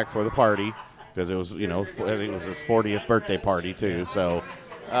to get back for the party because it was I think it was his 40th birthday party too. So.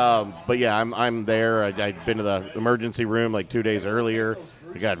 But yeah, I'm there. I'd been to the emergency room like 2 days earlier.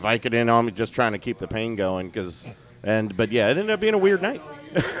 I got Vicodin on me just trying to keep the pain going but yeah, it ended up being a weird night,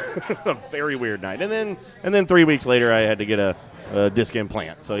 a very weird night. And then 3 weeks later, I had to get a disc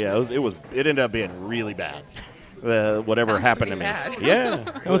implant. So yeah, it ended up being really bad. Whatever happened to me. Bad. Yeah,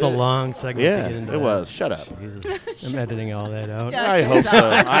 that was a long segment. Yeah, to get into it was. Shut up. Jesus. I'm editing all that out. Yeah, I hope so.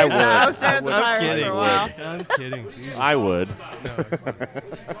 I would. I was staring at the I'm Pirates kidding. for a while. I'm kidding. Jesus. I would.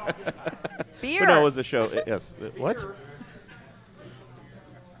 Beer. But no, it was a show. Yes. What?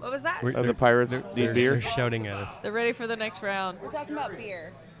 What was that? The Pirates need beer? They're shouting at us. They're ready for the next round. We're talking about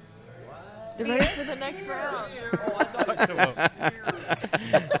beer. They're ready for the next round.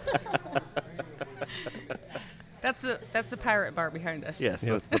 That's a pirate bar behind us. Yes,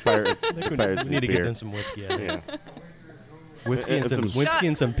 Yeah. that's the Pirates. The Pirates We need to beer. get them some whiskey. Out of Yeah. it. Whiskey and And some some whiskey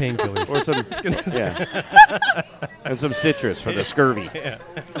and some painkillers. Or some, yeah. And some citrus for the scurvy.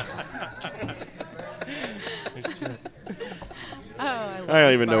 I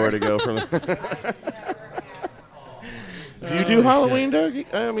don't even know where to go from there. Do you do Halloween,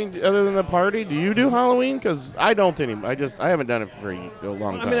 Dougy? I mean, other than the party, do you do Halloween? Because I don't anymore. I haven't done it for a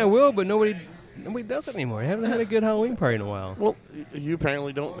long time. I mean, I will, but nobody does it anymore. I haven't had a good Halloween party in a while. Well, you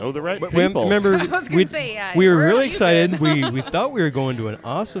apparently don't know the right But people. remember, I was gonna say, yeah, we were where really have you excited. been? We thought we were going to an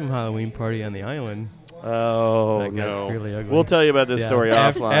awesome Halloween party on the island. Oh, That got no. really ugly. We'll tell you about this story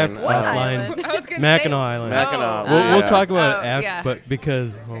offline. What offline. island? I was gonna Mackinac say, Island. Mackinac. We'll talk about Oh, it after, yeah. but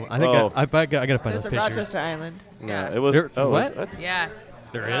because I think Oh. I gotta find There's those a pictures. Rochester Island. No, it was. There- oh, what? was- Yeah.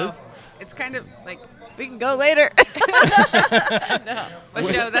 There No. is? It's kind of like, We can go later. no. But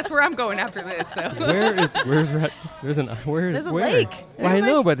no, that's where I'm going after this. So. There's a Lake. Well, I There's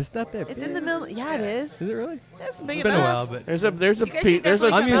know, nice- but it's not that big. It's in the middle. Yeah, it is. Is it really? It's big It's been a enough. while, but There's a You guys should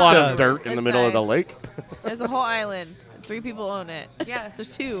definitely plot come of out. dirt in the It's middle of the nice. lake. There's a whole island. 3 people own it. Yeah.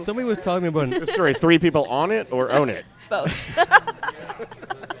 There's 2. somebody was talking about an Sorry, 3 people on it or own it? Both.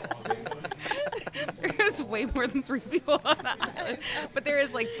 There's way more than 3 people on the island. But there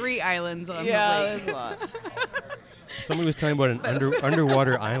is like 3 islands on the Yeah, lake. there's a lot. somebody was talking about an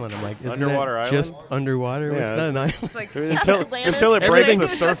underwater island. I'm like, isn't Underwater that island? just underwater? Yeah, It's not an island. It's like, Until Atlantis. it breaks Everything- the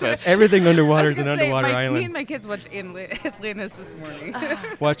surface. Everything I underwater was is an gonna say, underwater Me island. and my kids watched Atlantis this morning.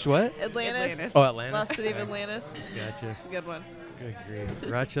 Watch what? Atlantis. Oh, Atlantis. Lost City of Atlantis. Gotcha. It's a good one. Good grief.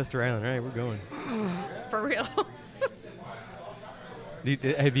 Rochester Island. All right, we're going. For real.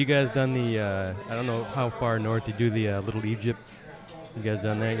 Have you guys done the? I don't know how far north you do the Little Egypt. You guys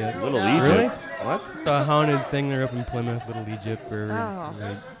done that yet? Little No. Egypt. Really? What? The haunted thing there up in Plymouth, Little Egypt. Or, Oh.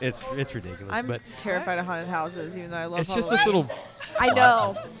 it's ridiculous. I'm but terrified of haunted houses, even though I love it's just this Halloween. little. I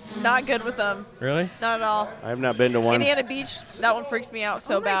know. Not good with them. Really? Not at all. I have not been to one. Indiana Beach, that one freaks me out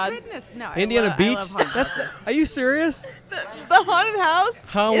so Oh my bad. goodness. No, Indiana I Beach. love haunted That's. houses. Are you serious? The haunted house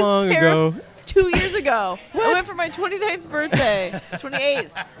How is long ago? 2 years ago. I went for my 29th birthday.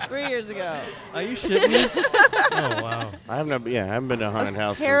 28th. 3 years ago. Are you shitting me? Oh wow. I haven't been to a I haunted was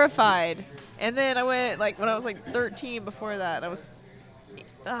house. terrified. And then I went, like, when I was, like, 13 before that. I was,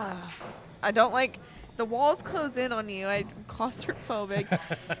 I don't like, the walls close in on you. I'm claustrophobic.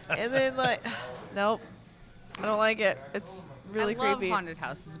 And then, like, nope. I don't like it. It's really I love creepy. haunted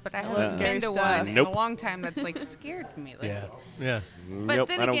houses, but I love haven't scary been to stuff. one in Nope. a long time that's like scared me. Like, Yeah. Yeah. But Nope,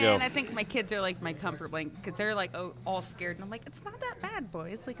 then I don't again, go. I think my kids are like my comfort blanket because they're like all scared, and I'm like, it's not that bad,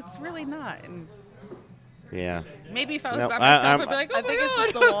 boys. Like, it's really not. And Yeah. maybe if I was No, by I- myself, I'm- I'd be like, oh I think my it's God.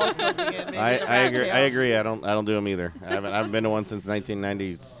 just the walls closing in. Maybe I the rat agree. I tails. agree. I don't do them either. I haven't been to one since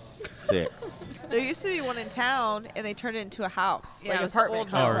 1996. There used to be one in town, and they turned it into a house, Yeah, like it an was apartment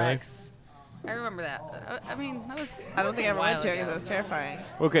old one. Oh, really? complex. I remember that. I mean, that was. I don't think I ever went to it because because it was terrifying.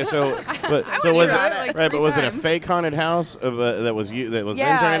 Okay, so but I so went was it around it, like, right? But 3 was it a times. fake haunted house that was Yeah,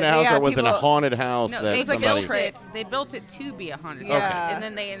 internet house, yeah, or was it a people- haunted house No, that they somebody? built it. They built it to be a haunted Yeah. house, and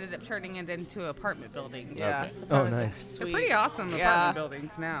then they ended up turning it into apartment buildings. Yeah. Okay. Oh, Apartments are nice. Sweet. They're pretty awesome Yeah. apartment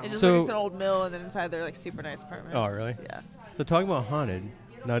buildings now. It just So- like it's an old mill, and then inside they're like super nice apartments. Oh, really? Yeah. So talking about haunted.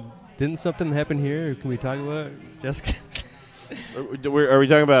 Now, didn't something happen here? Or can we talk about it? Jessica? Are we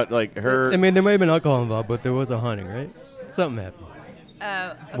talking about like her? I mean, there might have been alcohol involved, but there was a haunting, right? Something happened.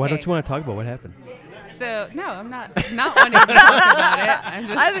 Okay. Why don't you want to talk about what happened? So no, I'm not wanting to talk about it. I'm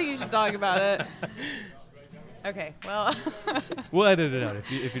just. I think you should talk about it. Okay. Well. We'll edit it out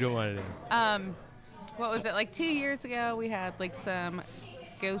if you don't want it in. What was it, like 2 years ago? We had like some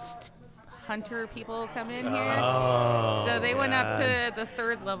ghost hunter people come in here. Oh, So they went up God. to the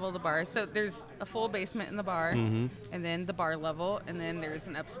 3rd level of the bar. So there's a full basement in the bar, Mhm. and then the bar level, and then there's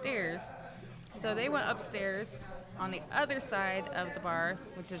an upstairs. So they went upstairs on the other side of the bar,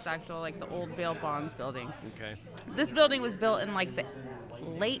 which is actually like the old bail bonds building. Okay. This building was built in like the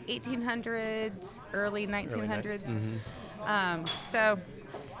late 1800s, early 1900s. So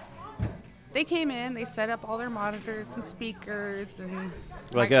they came in, they set up all their monitors and speakers and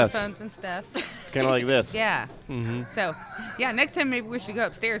Like us. microphones and stuff. It's kind of like this. Yeah. Mm-hmm. So, yeah, next time maybe we should go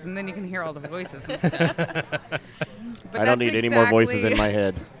upstairs and then you can hear all the voices and stuff. But I don't need any more voices in my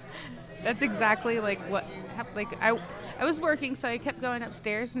head. That's exactly like what happened. Like I was working, so I kept going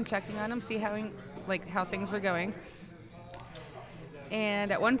upstairs and checking on them, see how things were going.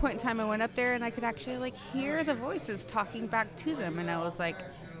 And at one point in time, I went up there and I could actually like hear the voices talking back to them, and I was like,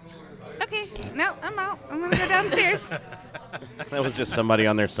 okay, no, I'm out. I'm gonna go downstairs. That was just somebody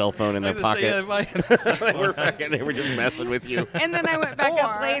on their cell phone in their pocket. They were just messing with you. And then I went back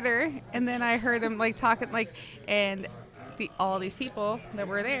up later, and then I heard them like talking and all these people that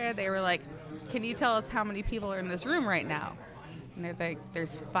were there, they were like, "Can you tell us how many people are in this room right now?" And they're like,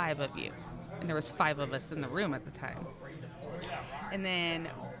 "There's 5 of you," and there was 5 of us in the room at the time. And then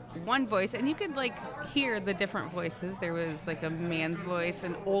one voice, and you could like hear the different voices. There was like a man's voice,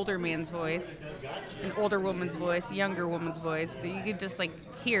 an older man's voice, an older woman's voice, a younger woman's voice. You could just like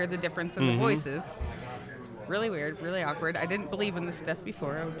hear the difference in the voices. Really weird, really awkward. I didn't believe in this stuff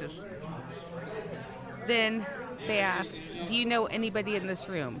before. I would just. Then they asked, "Do you know anybody in this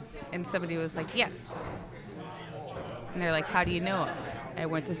room?" And somebody was like, "Yes." And they're like, "How do you know him?" "I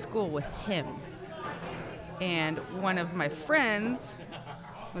went to school with him." And one of my friends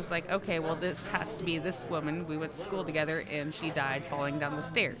was like, "Okay, well, this has to be this woman. We went to school together, and she died falling down the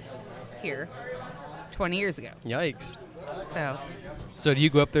stairs here 20 years ago." Yikes. So do you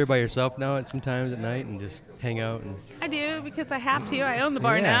go up there by yourself now sometimes at night and just hang out? And I do, because I have to. I own the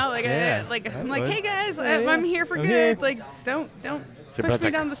bar Yeah, now. Like, yeah. I'm I like, would. "Hey guys, Yeah, I'm here for I'm good. here." Like, don't She push puts me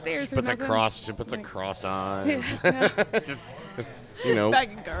a- down the stairs." She or puts a nothing. cross. She puts a cross on. Yeah. Just, you know, Back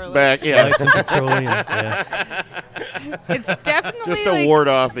in garlic. back. Yeah, like some petroleum. Yeah. It's definitely just to like, ward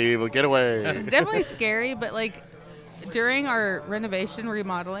off the evil. Get away. it's definitely scary, but like during our renovation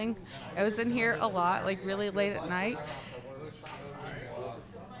remodeling, I was in here a lot, like really late at night.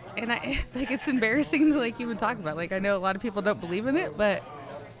 And I like it's embarrassing to like even talk about. Like I know a lot of people don't believe in it, but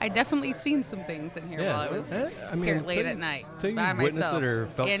I definitely seen some things in here Yeah. while I was I mean, here till late you- at night till you by witness myself. it or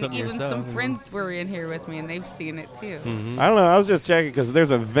felt and something even yourself, some you know. friends were in here with me, and they've seen it too. I don't know. I was just checking because there's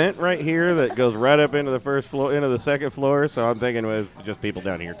a vent right here that goes right up into the first floor, into the second floor. So I'm thinking it was just people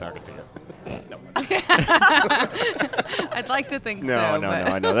down here talking to you. I'd like to think No, so. no, but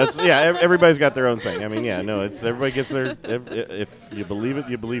no. I know that's Everybody's got their own thing. I mean, yeah, no. It's everybody gets their. If you believe it,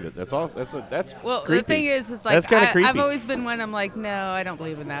 you believe it. That's all. That's Well, creepy. the thing is like That's kinda I've creepy. always been one. I'm like, no, I don't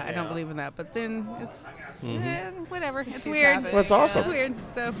believe in that. I don't believe in that. But then it's whatever. It's weird. habit. Well, it's awesome. It's weird.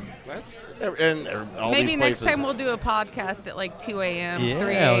 So That's and all maybe these next places. time we'll do a podcast at like 2 a.m., Yeah,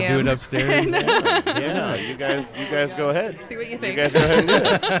 3 I'll a.m. do it upstairs. Yeah, you guys go ahead. See what you You think. guys go ahead and do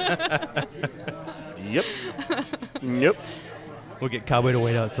it. Yep. Yep. We'll get Cowboy to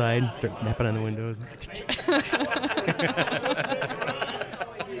wait outside, start napping on the windows.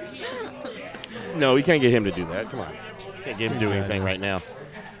 No, we can't get him to do that. Come on. Can't get him to do Yeah, anything no. right now. All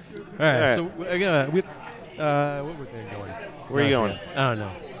right, All so again, what were they going? Where are you going? I don't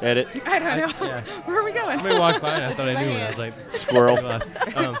know. Edit. I don't know. Yeah. Where are we going? Somebody walked by and I thought I knew it. I was like, Squirrel.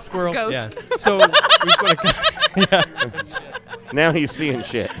 squirrel. Ghost. Yeah. So we just want to. Now he's seeing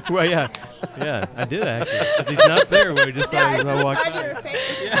shit. Well, yeah, I did actually. 'Cause he's not there. We just thought he was gonna walk Side of by. your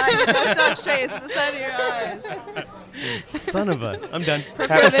face. That's not straight. It's in the side of your eyes. Son of a. I'm done.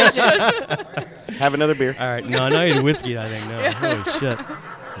 Peripheral vision. Have another beer. All right. No, I need whiskey. I think no. Holy shit.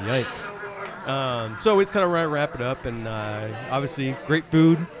 Yikes. So we just kind of wrap it up, and obviously great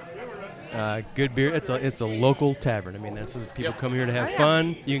food. good beer. It's a local tavern. I mean, people come here to have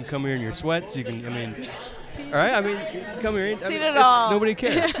fun. You can come here in your sweats. You can, all right. I mean, you can come here. Seen it all. Nobody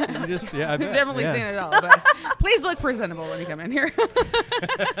cares. You just, I bet. You've definitely seen it all. But please look presentable when you come in here.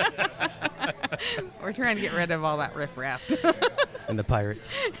 We're trying to get rid of all that riffraff. And the pirates.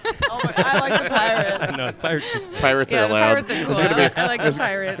 I like the pirates. No, pirates. Pirates are allowed. Pirates are cool. I like the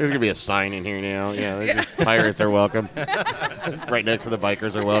pirates. There's gonna be a sign in here now. Yeah. Pirates are welcome. Right next to the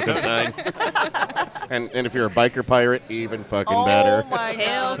bikers are welcome sign. And if you're a biker pirate, even fucking better. Oh my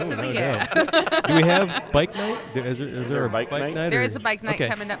Hails God. to the yeah. Do we have bike night? Is there a bike night? There or- is a bike night Okay.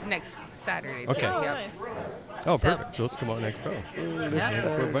 coming up next Saturday. Okay. Too. Oh, Yep. nice. Oh, perfect. So let's come out next pro.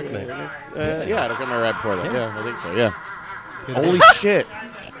 For bike night. Yeah, it'll come right before that. Yeah, I think so. Yeah. Good. Holy shit.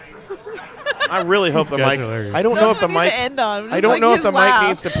 I really hope the guys mic. are hilarious. I don't know if the That's what we need mic. to end on. I Just don't like know if his the laugh. mic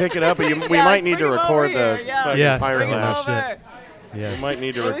needs to pick it up, but we Yeah, might need to bring him record over the here, yeah. fucking Yeah. pirate Bring him laugh. over. Yes. We might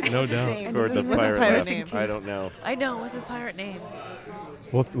need to Maybe we No can doubt. sing. record the What's his pirate pirate laugh. name? I don't know. I know. What's his pirate name?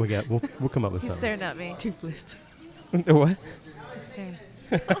 We'll come up with He's something. staring at me. Toothless. What? He's staring.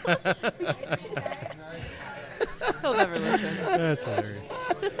 He'll never listen. That's hilarious.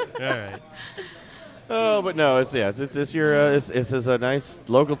 All right. Oh, but no, it's a nice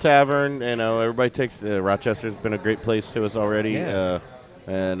local tavern. You know, everybody takes Rochester's been a great place to us already. Yeah.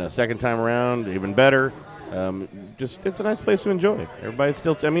 And a second time around, even better. It's a nice place to enjoy. Everybody's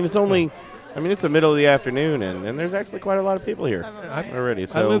still. It's the middle of the afternoon, and there's actually quite a lot of people here already.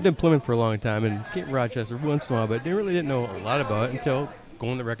 So I lived in Plymouth for a long time and came to Rochester once in a while, but didn't know a lot about it until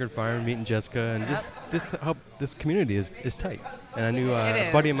going to Record Fire and meeting Jessica and just how this community is tight. And I knew a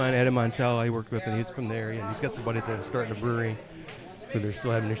buddy of mine, Adam Montel, I worked with, and he's from there, and he's got some buddies that are starting a brewery who they're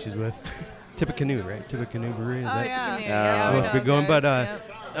still having issues with. Tippecanoe, right? Tippecanoe Brewery. Is that Yeah. supposed to be going? But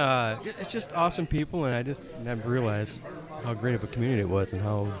Yep. it's just awesome people, and I've realized how great of a community it was and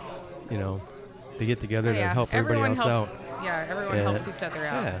how, they get together to help everybody else out. Yeah, everyone helps each other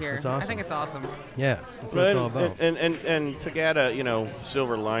out here. It's awesome. I think it's awing. Yeah, that's what it's all about. And to add a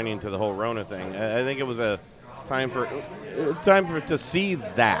silver lining to the whole Rona thing, I think it was a time for to see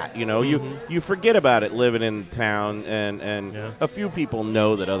that. You forget about it living in town, and a few people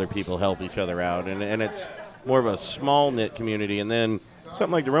know that other people help each other out, and it's more of a small knit community. And then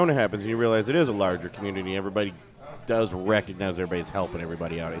something like the Rona happens, and you realize it is a larger community. Everybody does recognize everybody's helping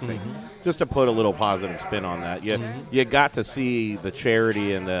everybody out. I think just to put a little positive spin on that, you got to see the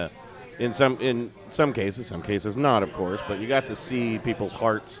charity and in some cases not, of course, but you got to see people's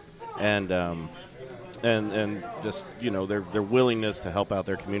hearts and just their willingness to help out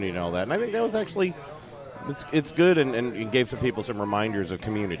their community and all that. And I think that was actually it's good and it gave some people some reminders of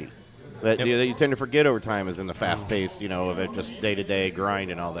community that that you tend to forget over time is in the fast pace of it just day to day grind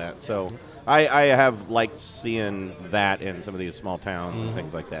and all that. So. I have liked seeing that in some of these small towns and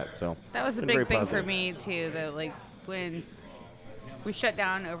things like that. So that was a big thing for me too. That when we shut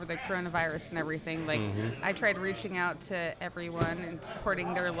down over the coronavirus and everything, I tried reaching out to everyone and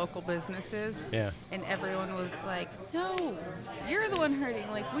supporting their local businesses. Yeah. And everyone was like, "No, you're the one hurting.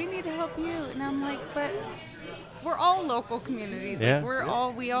 We need to help you." And I'm like, "But we're all local communities. Yeah.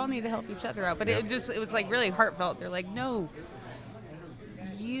 We all need to help each other out." But it was really heartfelt. They're like, "No.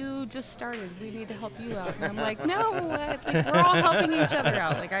 You just started. We need to help you out." And I'm like, no, we're all helping each other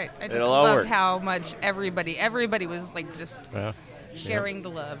out. I just love how much everybody was just sharing the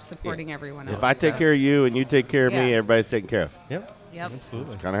love, supporting everyone else. If I take care of you and you take care of me, everybody's taken care of. Yep. Absolutely.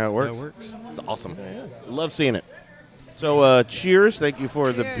 That's kind of how it works. It's awesome. Love seeing it. So cheers. Thank you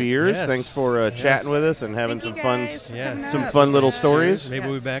for the beers. Yes. Thanks for chatting with us and having some fun some fun little stories. Maybe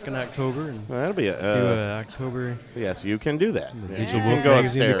we'll be back in October. And that'll be October. Yes, you can do that. Digital You Wolf can go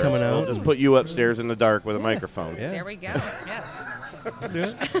magazine upstairs. coming out. We'll just put you upstairs in the dark with a microphone. Yeah. There we go.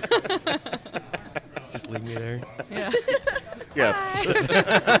 Yes. Just leave me there. Yeah. Yes.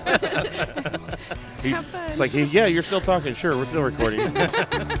 It's like, you're still talking. Sure, we're still recording.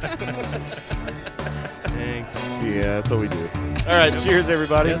 Thanks. Yeah, that's what we do. All right, cheers,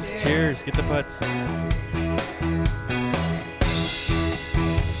 everybody. Yes, cheers. Get the putts.